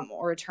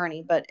or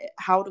attorney, but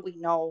how do we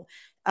know?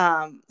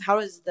 How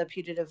is the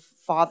putative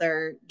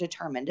father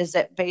determined? Is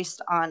it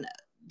based on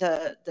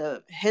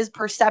his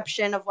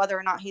perception of whether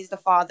or not he's the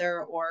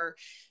father, or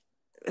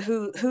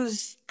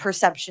whose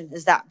perception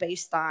is that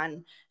based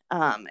on?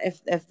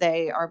 If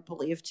they are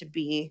believed to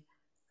be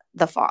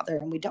the father,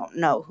 and we don't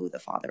know who the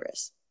father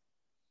is.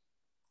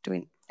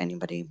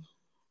 Anybody,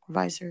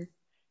 revisor?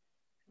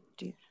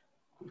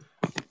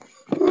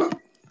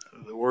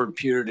 The word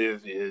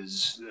putative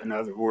is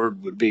another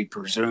word would be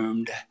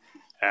presumed.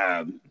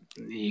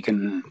 You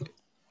can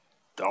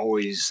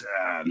always,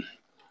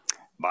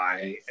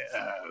 by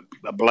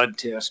a blood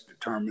test,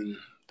 determine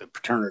the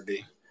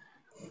paternity.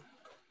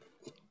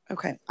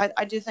 Okay,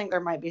 I do think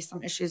there might be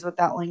some issues with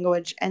that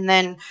language. And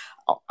then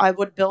I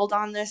would build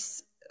on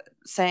this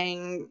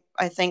saying,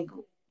 I think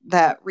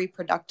that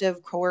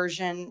reproductive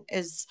coercion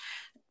is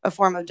a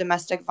form of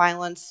domestic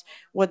violence.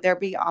 Would there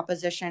be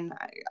opposition?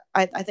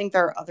 I think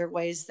there are other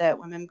ways that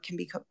women can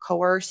be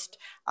coerced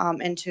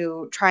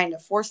into trying to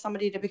force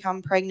somebody to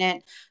become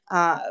pregnant.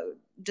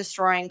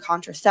 destroying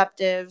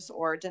contraceptives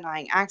or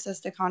denying access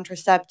to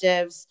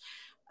contraceptives,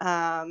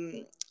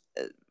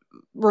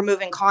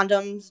 removing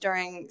condoms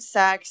during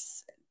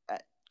sex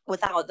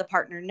without the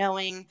partner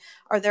knowing?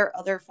 Are there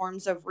other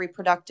forms of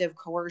reproductive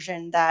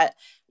coercion that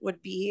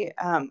would be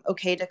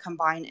okay to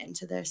combine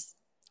into this?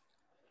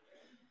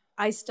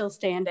 I still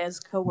stand as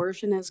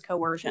coercion is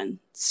coercion.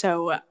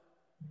 So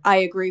I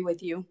agree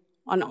with you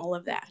on all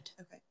of that.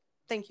 Okay.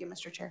 Thank you,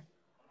 Mr. Chair.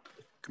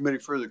 Committee,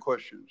 further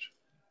questions?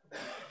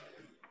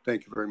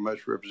 Thank you very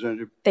much,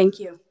 Representative. Thank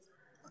you.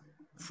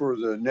 For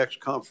the next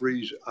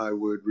conferees, I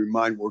would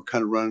remind, we're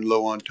kind of running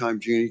low on time.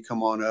 Jeannie,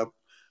 come on up.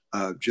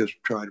 Just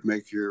try to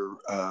make your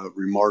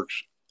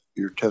remarks,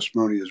 your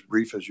testimony as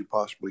brief as you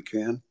possibly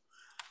can.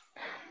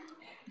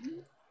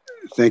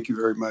 Thank you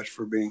very much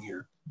for being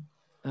here.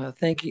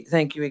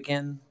 Thank you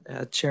again,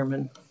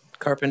 Chairman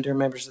Carpenter,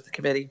 members of the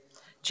committee.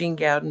 Jean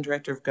Gowden,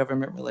 Director of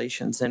Government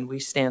Relations, and we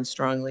stand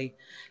strongly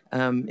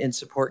in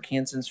support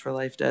Kansans for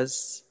Life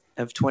does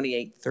of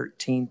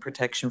 2813,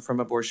 protection from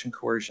abortion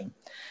coercion.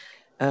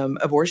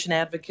 Abortion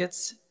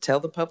advocates tell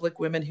the public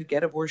women who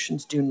get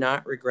abortions do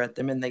not regret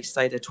them, and they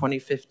cite a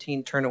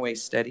 2015 Turnaway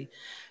study.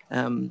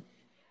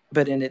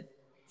 But in it,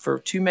 for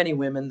too many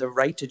women, the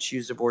right to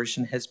choose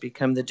abortion has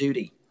become the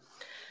duty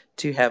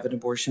to have an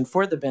abortion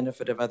for the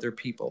benefit of other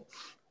people.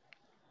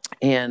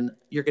 And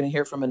you're going to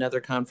hear from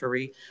another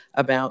conferee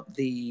about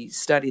the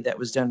study that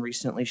was done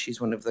recently. She's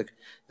one of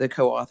the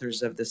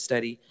co-authors of the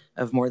study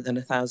of more than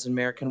 1,000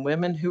 American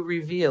women, who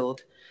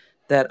revealed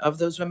that of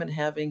those women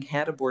having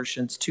had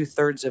abortions,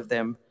 2/3 of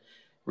them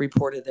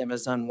reported them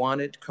as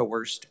unwanted,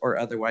 coerced, or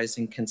otherwise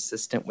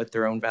inconsistent with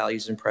their own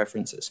values and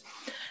preferences.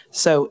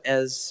 So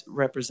as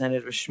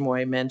Representative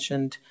Schmoy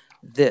mentioned,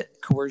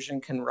 that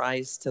coercion can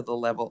rise to the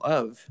level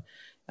of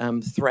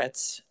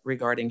threats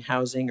regarding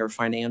housing or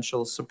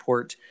financial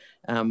support,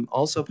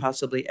 also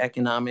possibly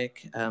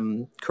economic,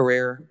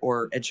 career,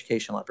 or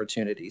educational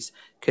opportunities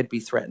could be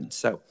threatened.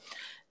 So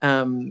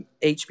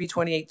HB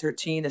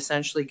 2813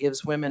 essentially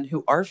gives women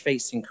who are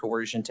facing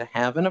coercion to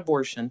have an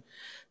abortion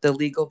the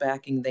legal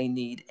backing they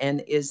need,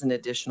 and is an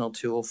additional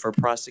tool for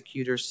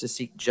prosecutors to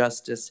seek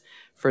justice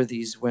for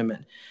these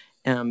women.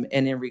 And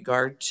in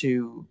regard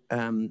to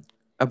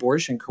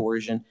abortion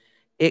coercion,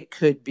 it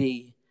could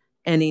be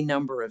any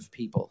number of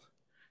people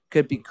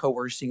could be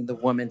coercing the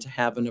woman to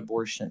have an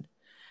abortion,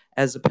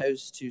 as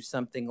opposed to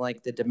something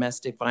like the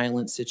domestic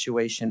violence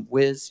situation,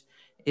 which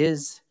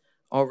is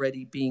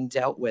already being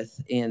dealt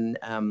with in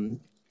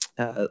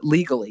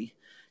legally,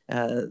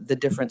 the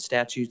different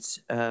statutes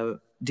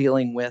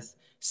dealing with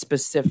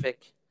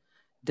specific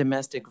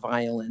domestic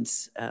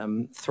violence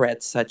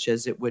threats, such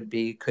as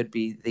could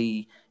be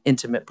the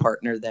intimate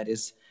partner that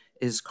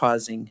is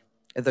causing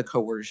the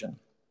coercion.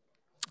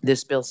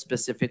 This bill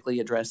specifically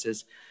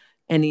addresses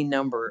any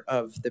number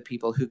of the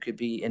people who could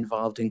be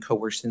involved in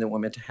coercing the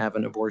woman to have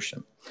an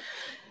abortion.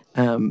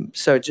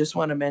 So I just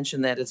want to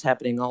mention that it's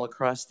happening all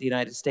across the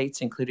United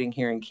States, including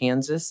here in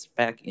Kansas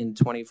back in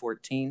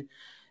 2014,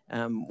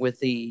 with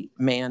the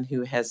man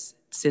who has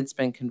since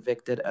been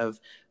convicted of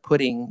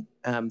putting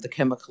the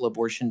chemical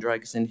abortion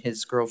drugs in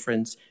his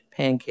girlfriend's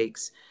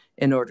pancakes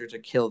in order to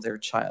kill their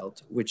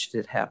child, which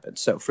did happen.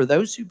 So for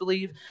those who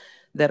believe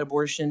that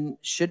abortion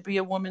should be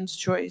a woman's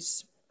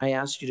choice, I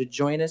ask you to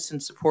join us in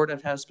support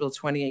of House Bill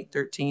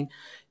 2813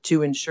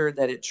 to ensure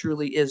that it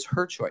truly is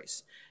her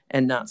choice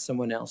and not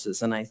someone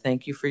else's. And I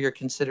thank you for your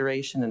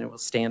consideration, and it will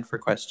stand for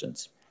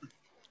questions.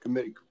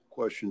 Committee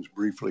questions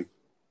briefly.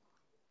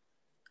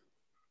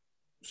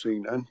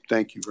 Seeing none,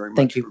 thank you very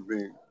much for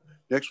being.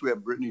 Next, we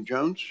have Brittany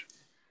Jones.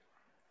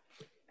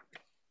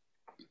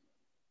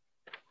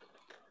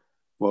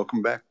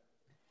 Welcome back.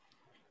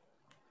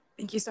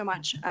 Thank you so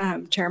much,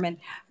 Chairman.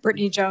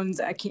 Brittany Jones,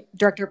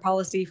 Director of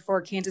Policy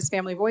for Kansas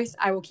Family Voice.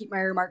 I will keep my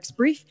remarks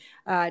brief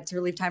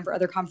to leave time for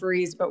other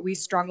conferees, but we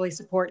strongly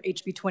support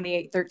HB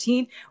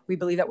 2813. We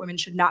believe that women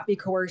should not be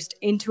coerced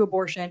into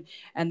abortion,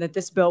 and that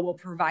this bill will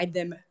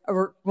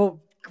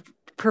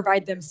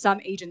provide them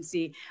some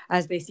agency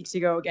as they seek to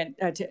go again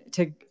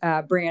to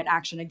bring an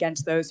action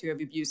against those who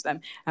have abused them.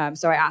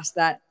 So I ask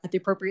that at the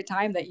appropriate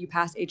time that you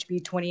pass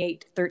HB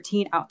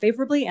 2813 out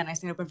favorably, and I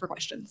stand open for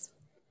questions.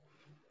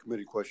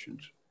 Committee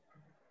questions?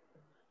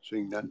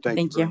 Seeing none, thank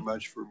you very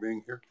much for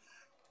being here.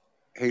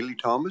 Haley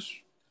Thomas.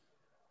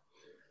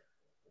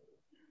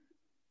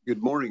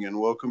 Good morning and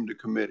welcome to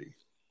committee.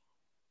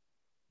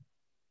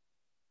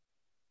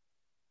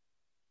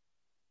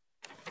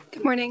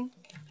 Good morning.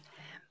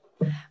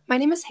 My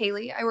name is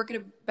Haley. I work at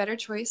a Better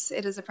Choice.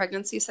 It is a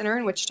pregnancy center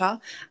in Wichita.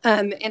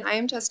 And I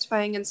am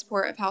testifying in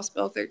support of House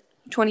Bill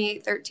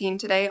 2813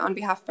 today on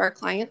behalf of our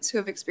clients who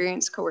have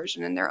experienced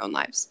coercion in their own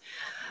lives.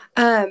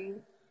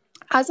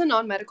 As a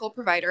non-medical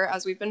provider,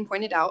 as we've been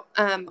pointed out,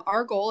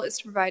 our goal is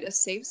to provide a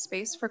safe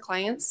space for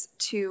clients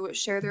to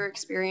share their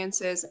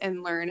experiences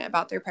and learn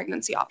about their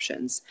pregnancy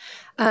options.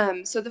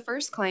 So the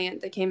first client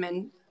that came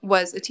in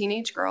was a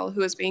teenage girl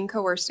who was being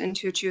coerced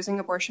into choosing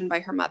abortion by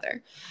her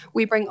mother.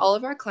 We bring all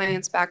of our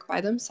clients back by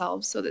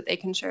themselves so that they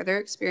can share their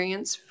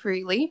experience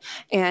freely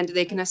and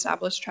they can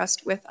establish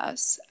trust with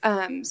us.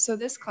 So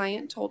this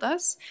client told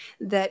us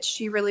that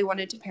she really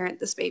wanted to parent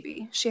this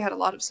baby. She had a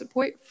lot of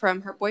support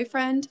from her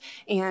boyfriend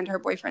and her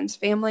boyfriend's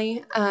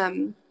family.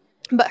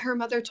 But her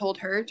mother told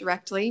her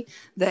directly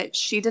that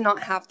she did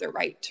not have the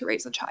right to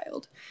raise a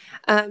child.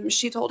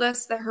 She told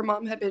us that her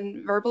mom had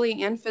been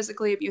verbally and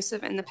physically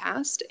abusive in the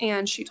past,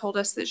 and she told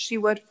us that she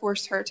would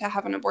force her to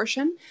have an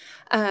abortion,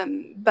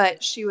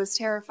 but she was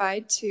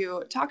terrified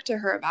to talk to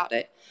her about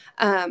it.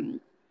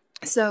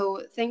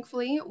 So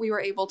thankfully, we were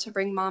able to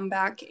bring mom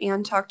back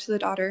and talk to the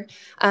daughter.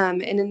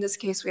 And in this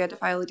case, we had to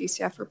file a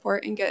DCF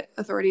report and get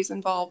authorities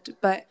involved.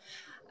 But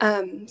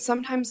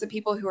sometimes the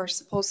people who are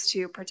supposed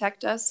to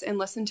protect us and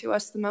listen to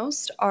us the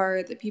most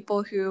are the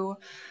people who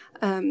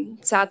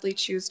sadly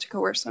choose to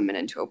coerce women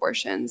into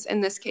abortions,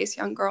 in this case,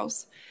 young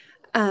girls.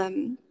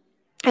 And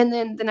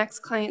then the next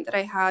client that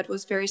I had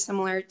was very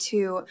similar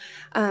to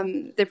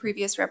the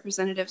previous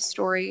representative's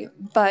story,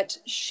 but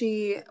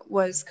she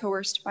was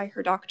coerced by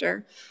her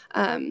doctor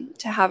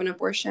to have an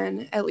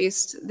abortion. At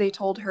least they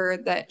told her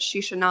that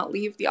she should not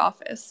leave the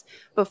office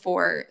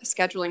before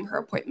scheduling her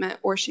appointment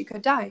or she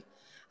could die.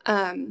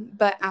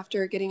 But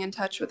after getting in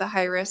touch with a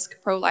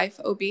high-risk pro-life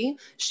OB,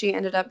 she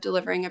ended up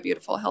delivering a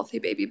beautiful, healthy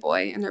baby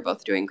boy, and they're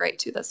both doing great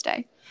to this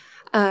day.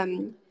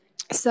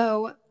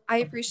 So I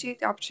appreciate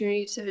the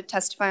opportunity to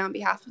testify on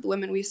behalf of the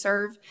women we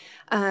serve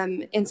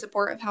in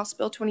support of House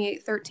Bill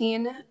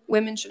 2813.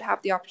 Women should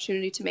have the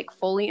opportunity to make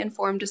fully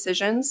informed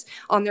decisions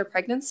on their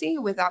pregnancy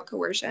without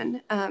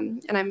coercion.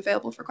 And I'm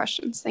available for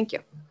questions. Thank you.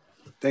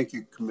 Thank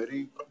you,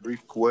 committee.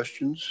 Brief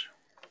questions.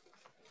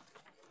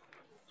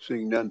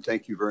 Seeing none,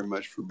 thank you very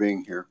much for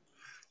being here.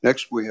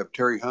 Next, we have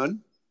Terry Hunn,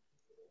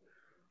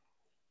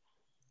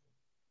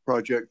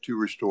 Project to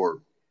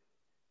Restore.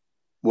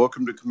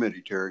 Welcome to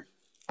committee, Terry.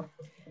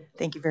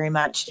 Thank you very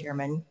much,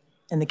 Chairman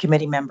and the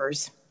committee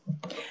members.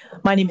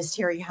 My name is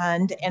Terry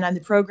Hund, and I'm the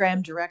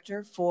program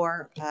director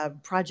for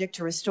Project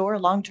to Restore, a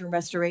long-term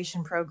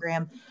restoration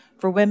program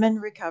for women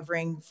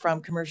recovering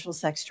from commercial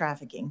sex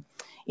trafficking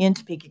in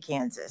Topeka,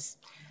 Kansas.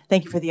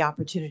 Thank you for the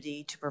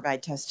opportunity to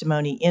provide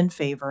testimony in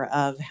favor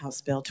of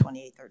House Bill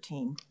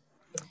 2813.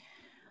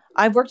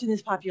 I've worked in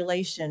this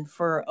population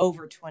for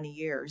over 20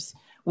 years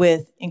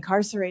with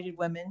incarcerated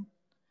women,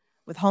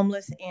 with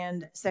homeless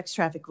and sex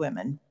trafficked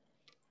women.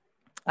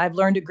 I've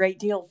learned a great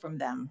deal from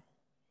them.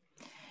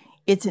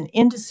 It's an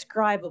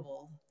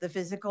indescribable, the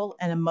physical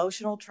and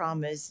emotional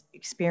traumas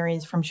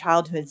experienced from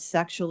childhood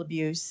sexual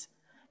abuse,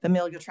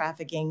 familial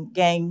trafficking,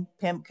 gang,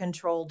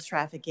 pimp-controlled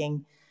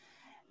trafficking,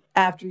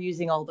 after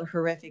using all the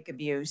horrific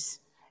abuse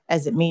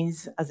as a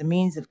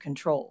means of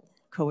control,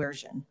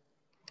 coercion.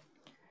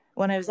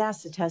 When I was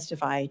asked to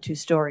testify, two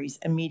stories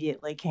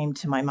immediately came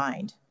to my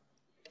mind.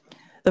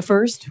 The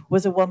first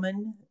was a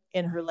woman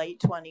in her late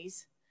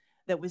 20s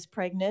that was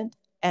pregnant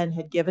and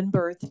had given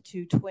birth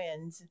to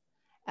twins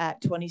at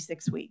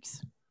 26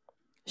 weeks.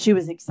 She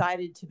was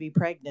excited to be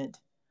pregnant,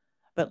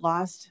 but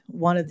lost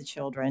one of the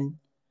children.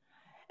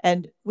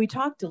 And we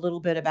talked a little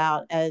bit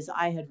about, as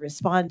I had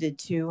responded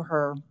to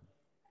her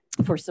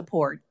for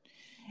support,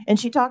 and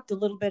she talked a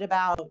little bit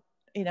about,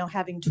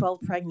 having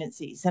 12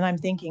 pregnancies. And I'm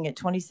thinking at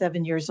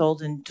 27 years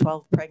old and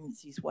 12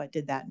 pregnancies, what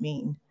did that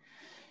mean?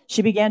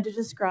 She began to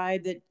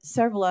describe that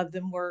several of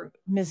them were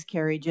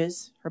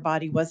miscarriages. Her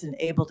body wasn't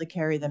able to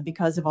carry them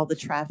because of all the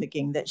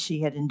trafficking that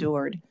she had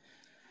endured.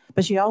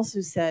 But she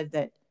also said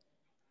that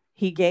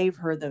he gave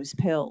her those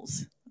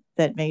pills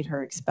that made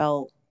her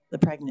expel the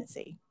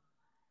pregnancy.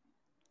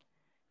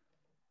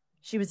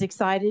 She was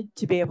excited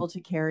to be able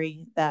to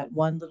carry that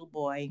one little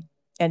boy,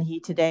 and he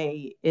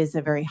today is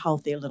a very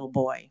healthy little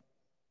boy.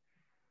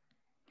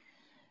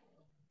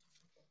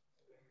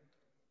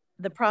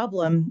 The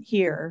problem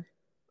here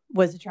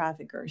was the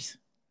traffickers.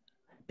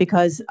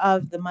 Because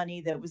of the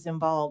money that was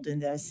involved in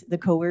this, the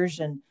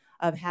coercion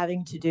of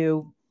having to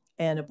do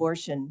an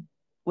abortion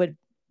would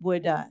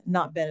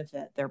not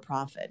benefit their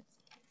profit.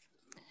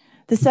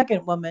 The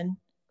second woman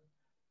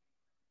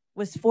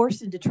was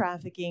forced into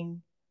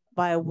trafficking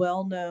by a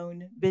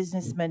well-known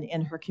businessman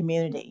in her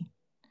community,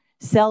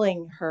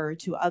 selling her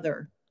to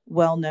other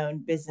well-known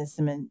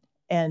businessmen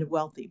and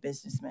wealthy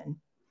businessmen.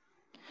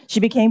 She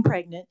became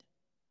pregnant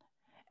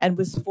and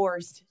was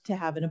forced to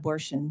have an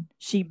abortion.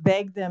 She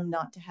begged them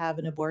not to have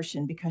an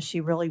abortion because she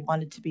really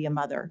wanted to be a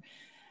mother.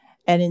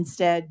 And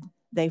instead,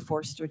 they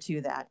forced her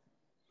to that.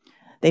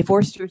 They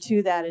forced her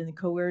to that in the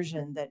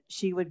coercion that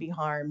she would be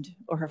harmed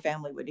or her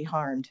family would be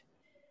harmed.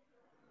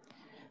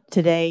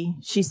 Today,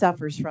 she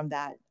suffers from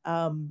that,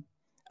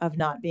 of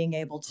not being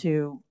able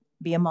to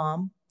be a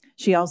mom.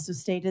 She also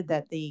stated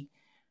that the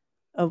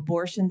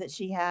abortion that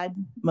she had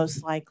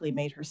most likely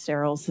made her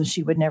sterile, so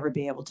she would never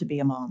be able to be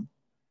a mom.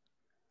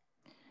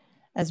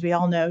 As we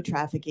all know,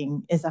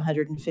 trafficking is a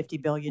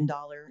 $150 billion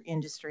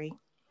industry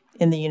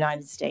in the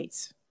United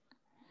States.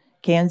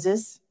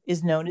 Kansas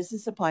is known as a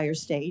supplier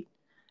state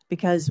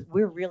because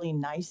we're really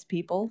nice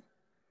people,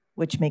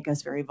 which make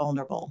us very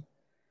vulnerable.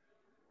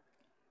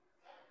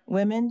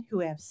 Women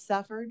who have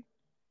suffered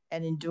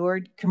and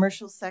endured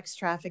commercial sex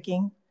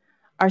trafficking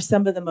are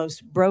some of the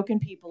most broken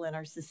people in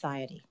our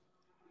society.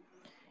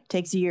 It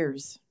takes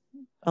years,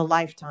 a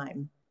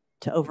lifetime,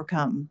 to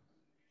overcome,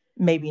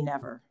 maybe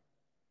never.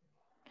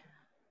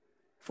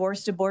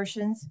 Forced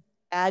abortions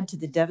add to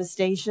the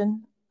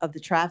devastation of the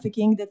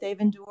trafficking that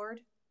they've endured,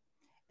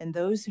 and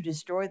those who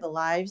destroy the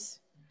lives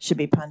should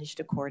be punished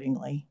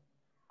accordingly.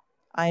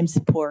 I am in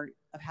support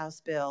of House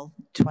Bill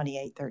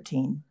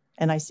 2813,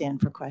 and I stand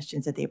for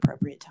questions at the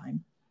appropriate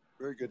time.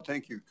 Very good.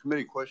 Thank you.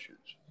 Committee questions?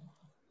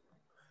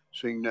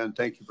 Seeing none,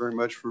 thank you very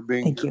much for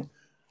being here. Thank you.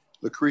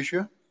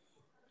 Lucretia,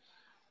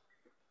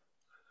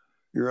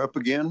 you're up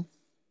again.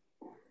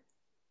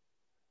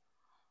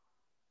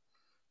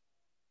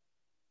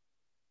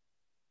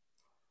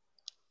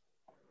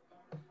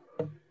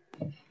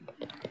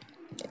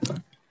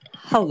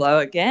 Hello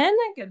again.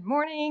 Good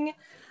morning.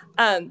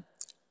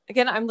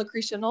 Again, I'm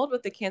Lucretia Nold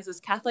with the Kansas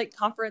Catholic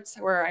Conference,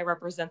 where I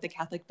represent the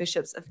Catholic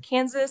Bishops of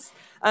Kansas.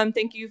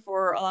 Thank you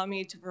for allowing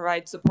me to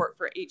provide support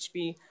for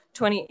HB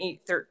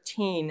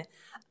 2813.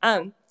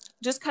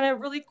 Just kind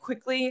of really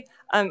quickly,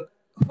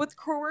 with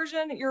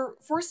coercion, you're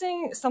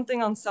forcing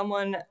something on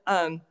someone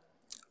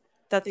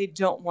that they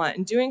don't want,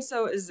 and doing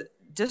so is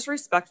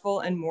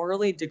disrespectful and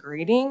morally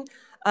degrading.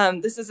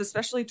 This is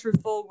especially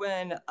truthful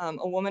when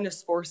a woman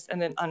is forced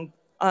into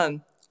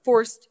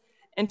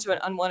an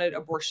unwanted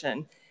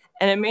abortion.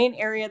 And a main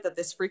area that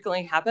this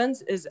frequently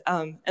happens is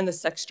in the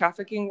sex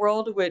trafficking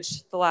world,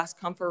 which the last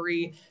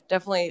conferee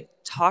definitely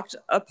talked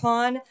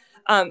upon.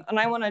 And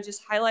I want to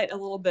just highlight a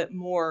little bit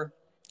more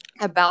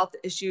about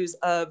the issues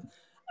of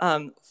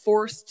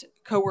forced,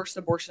 coerced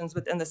abortions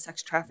within the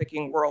sex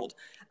trafficking world.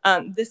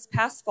 This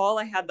past fall,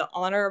 I had the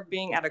honor of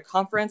being at a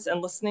conference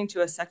and listening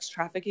to a sex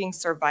trafficking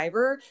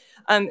survivor.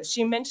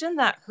 She mentioned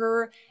that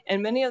her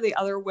and many of the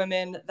other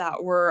women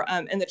that were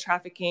in the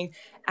trafficking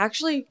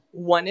actually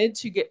wanted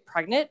to get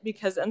pregnant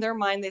because in their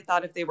mind, they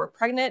thought if they were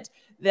pregnant,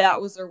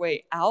 that was their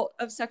way out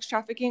of sex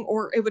trafficking,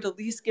 or it would at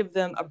least give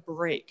them a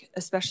break,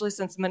 especially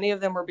since many of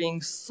them were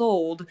being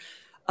sold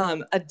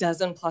a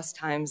dozen plus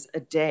times a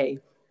day.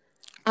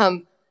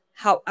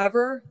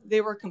 However,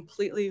 they were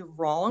completely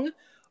wrong.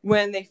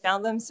 When they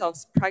found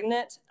themselves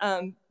pregnant,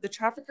 the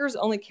traffickers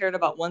only cared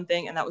about one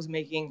thing, and that was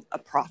making a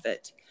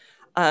profit.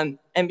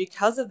 And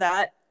because of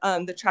that,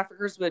 the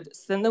traffickers would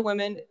send the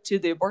women to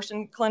the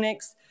abortion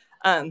clinics,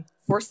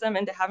 force them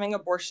into having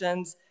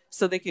abortions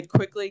so they could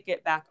quickly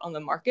get back on the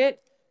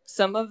market.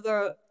 Some of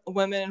the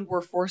women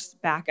were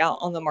forced back out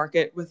on the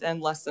market within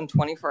less than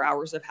 24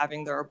 hours of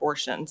having their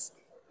abortions.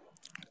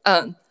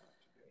 And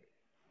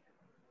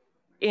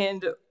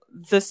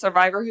the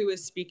survivor who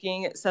was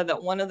speaking said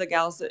that one of the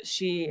gals that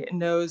she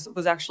knows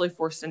was actually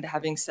forced into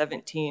having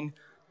 17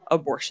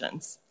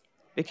 abortions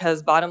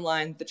because, bottom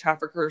line, the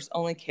traffickers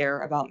only care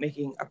about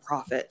making a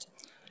profit.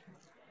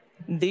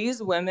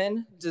 These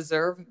women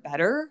deserve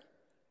better.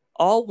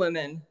 All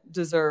women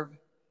deserve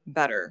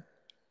better.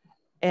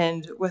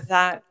 And with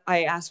that,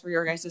 I ask for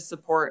your guys'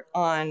 support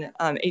on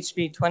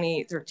HB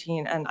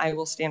 2813, and I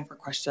will stand for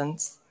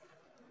questions.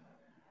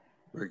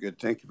 Very good.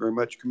 Thank you very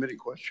much. Committee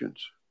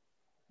questions?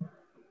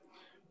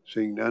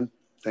 Seeing none,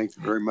 thank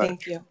you very much.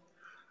 Thank you.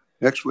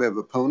 Next, we have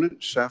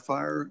opponent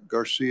Sapphire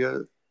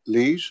Garcia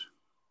Lees,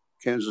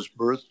 Kansas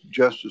Birth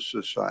Justice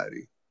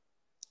Society.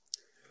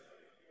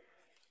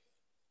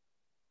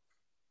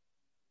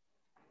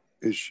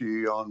 Is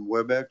she on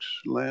WebEx,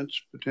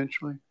 Lance,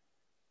 potentially?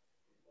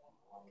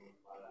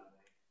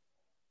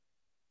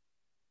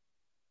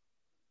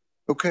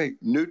 Okay,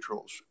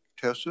 neutrals.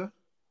 Tessa?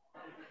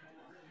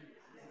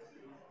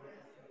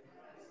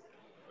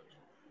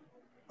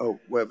 Oh,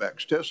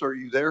 WebEx. Tess, are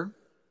you there?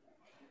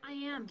 I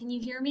am. Can you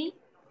hear me?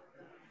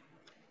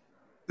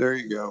 There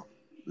you go.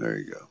 There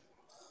you go.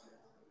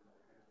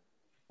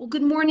 Well,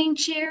 good morning,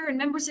 Chair and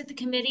members of the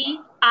committee.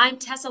 I'm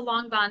Tessa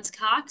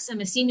Longbonds-Cox.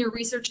 I'm a Senior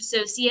Research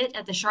Associate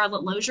at the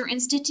Charlotte Lozier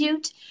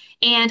Institute,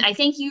 and I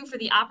thank you for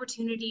the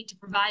opportunity to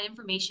provide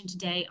information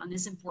today on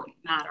this important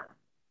matter.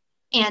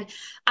 And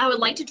I would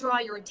like to draw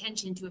your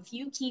attention to a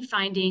few key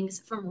findings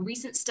from a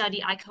recent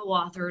study I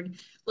co-authored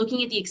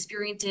looking at the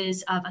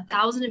experiences of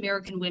 1,000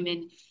 American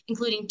women,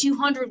 including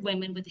 200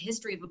 women with a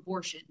history of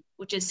abortion,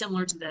 which is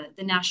similar to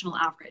the national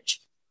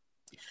average.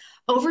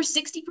 Over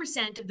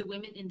 60% of the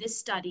women in this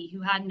study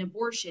who had an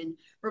abortion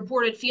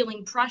reported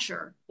feeling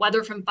pressure,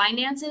 whether from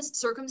finances,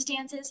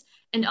 circumstances,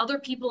 and other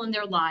people in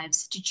their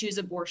lives to choose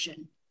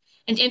abortion.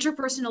 And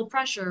interpersonal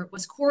pressure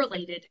was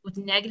correlated with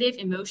negative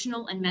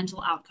emotional and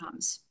mental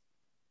outcomes.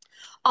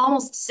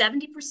 Almost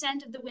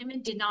 70% of the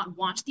women did not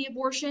want the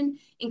abortion,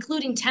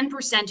 including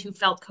 10% who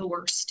felt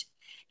coerced.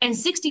 And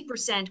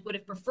 60% would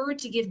have preferred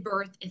to give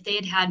birth if they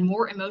had had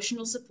more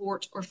emotional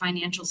support or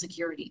financial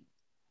security.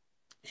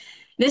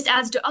 This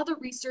adds to other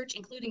research,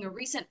 including a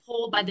recent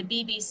poll by the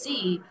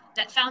BBC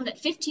that found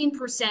that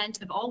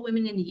 15% of all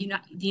women in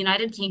the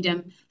United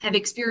Kingdom have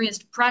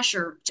experienced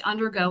pressure to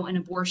undergo an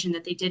abortion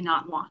that they did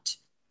not want.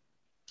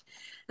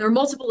 There are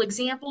multiple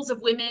examples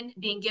of women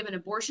being given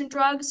abortion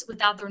drugs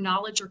without their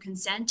knowledge or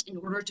consent in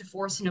order to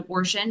force an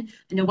abortion.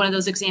 I know one of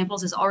those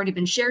examples has already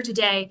been shared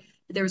today,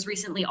 but there was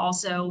recently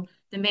also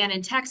the man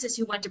in Texas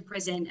who went to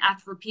prison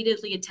after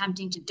repeatedly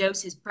attempting to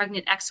dose his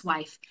pregnant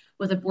ex-wife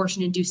with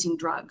abortion-inducing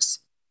drugs.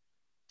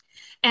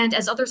 And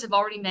as others have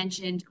already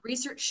mentioned,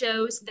 research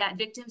shows that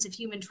victims of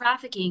human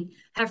trafficking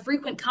have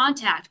frequent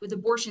contact with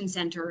abortion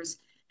centers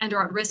and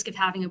are at risk of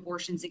having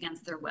abortions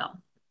against their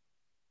will.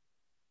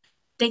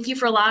 Thank you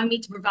for allowing me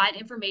to provide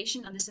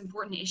information on this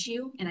important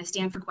issue, and I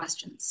stand for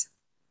questions.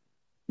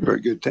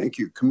 Very good. Thank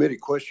you. Committee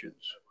questions.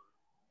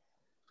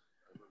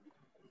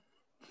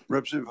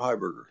 Representative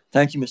Heiberger.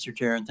 Thank you, Mr.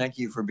 Chair, and thank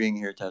you for being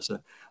here,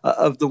 Tessa.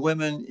 Of the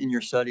women in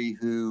your study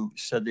who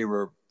said they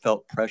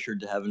felt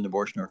pressured to have an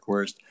abortion or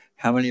coerced,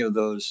 how many of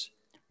those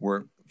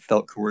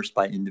felt coerced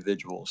by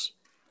individuals?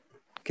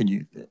 Can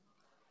you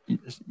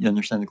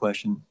understand the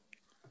question?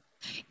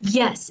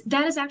 Yes,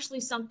 that is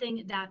actually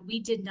something that we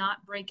did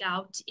not break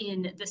out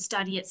in the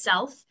study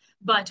itself,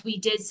 but we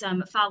did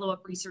some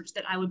follow-up research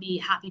that I would be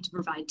happy to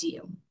provide to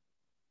you.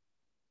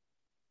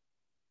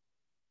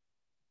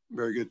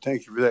 Very good.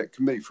 Thank you for that.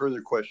 Committee,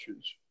 further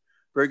questions?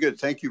 Very good.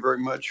 Thank you very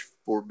much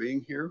for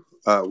being here.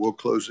 We'll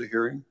close the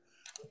hearing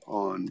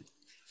on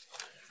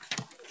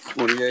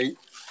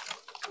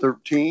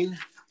 2813.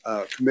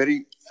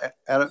 Committee,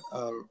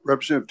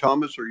 Representative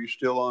Thomas, are you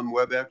still on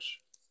WebEx?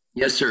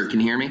 Yes, sir. Can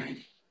you hear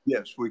me?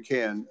 Yes, we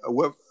can.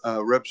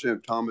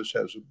 Representative Thomas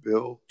has a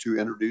bill to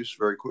introduce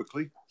very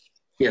quickly.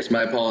 Yes,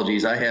 my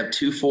apologies. I have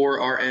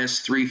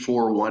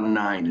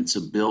 24RS3419. It's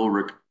a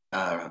bill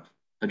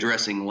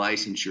addressing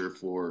licensure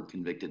for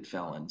convicted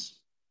felons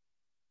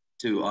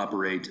to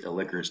operate a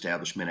liquor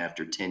establishment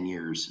after 10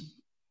 years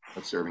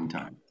of serving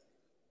time.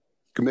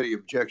 Committee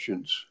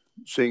objections?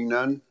 Seeing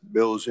none,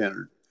 bill is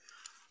entered.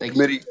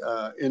 Committee,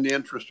 in the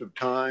interest of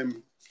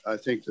time, I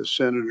think the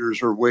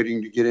senators are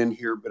waiting to get in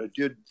here, but I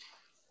did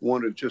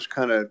want to just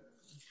kind of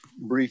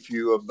brief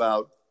you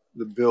about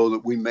the bill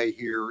that we may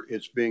hear.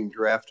 It's being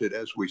drafted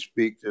as we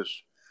speak.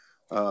 It's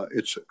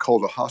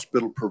called a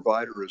Hospital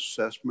Provider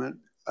Assessment.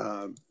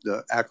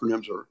 The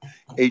acronyms are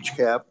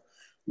HCAP.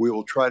 We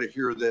will try to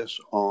hear this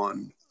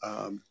on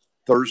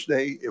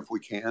Thursday if we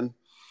can.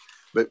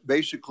 But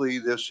basically,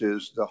 this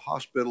is the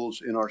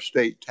hospitals in our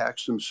state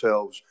tax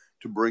themselves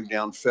to bring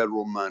down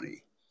federal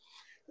money.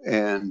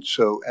 And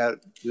so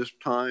at this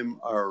time,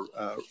 our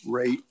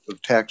rate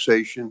of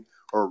taxation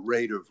or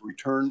rate of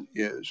return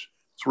is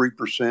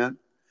 3%.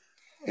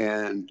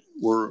 And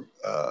we're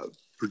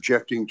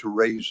projecting to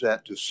raise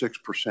that to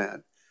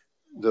 6%.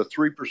 The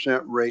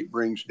 3% rate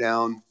brings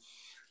down,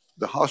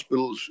 the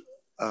hospitals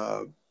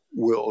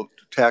will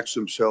tax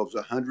themselves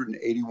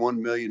 $181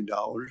 million.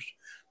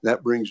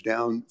 That brings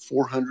down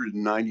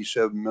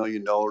 $497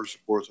 million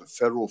worth of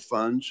federal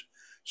funds.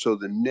 So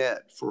the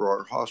net for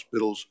our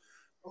hospitals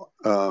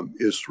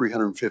is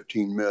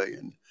 $315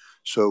 million.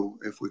 So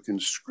if we can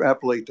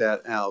extrapolate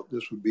that out,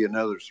 this would be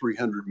another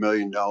 $300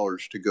 million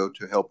to go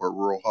to help our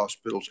rural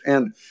hospitals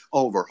and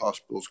all of our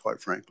hospitals,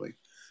 quite frankly.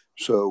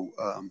 So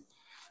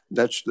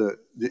that's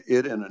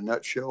it in a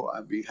nutshell.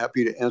 I'd be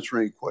happy to answer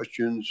any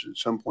questions at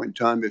some point in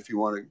time. If you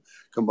want to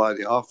come by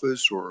the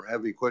office or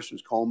have any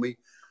questions, call me.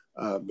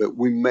 But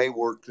we may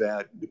work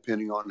that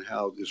depending on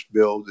how this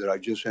bill that I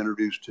just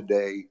introduced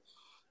today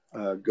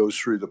goes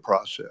through the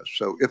process.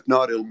 So if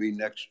not, it'll be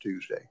next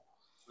Tuesday.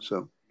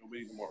 So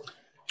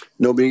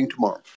no meeting tomorrow.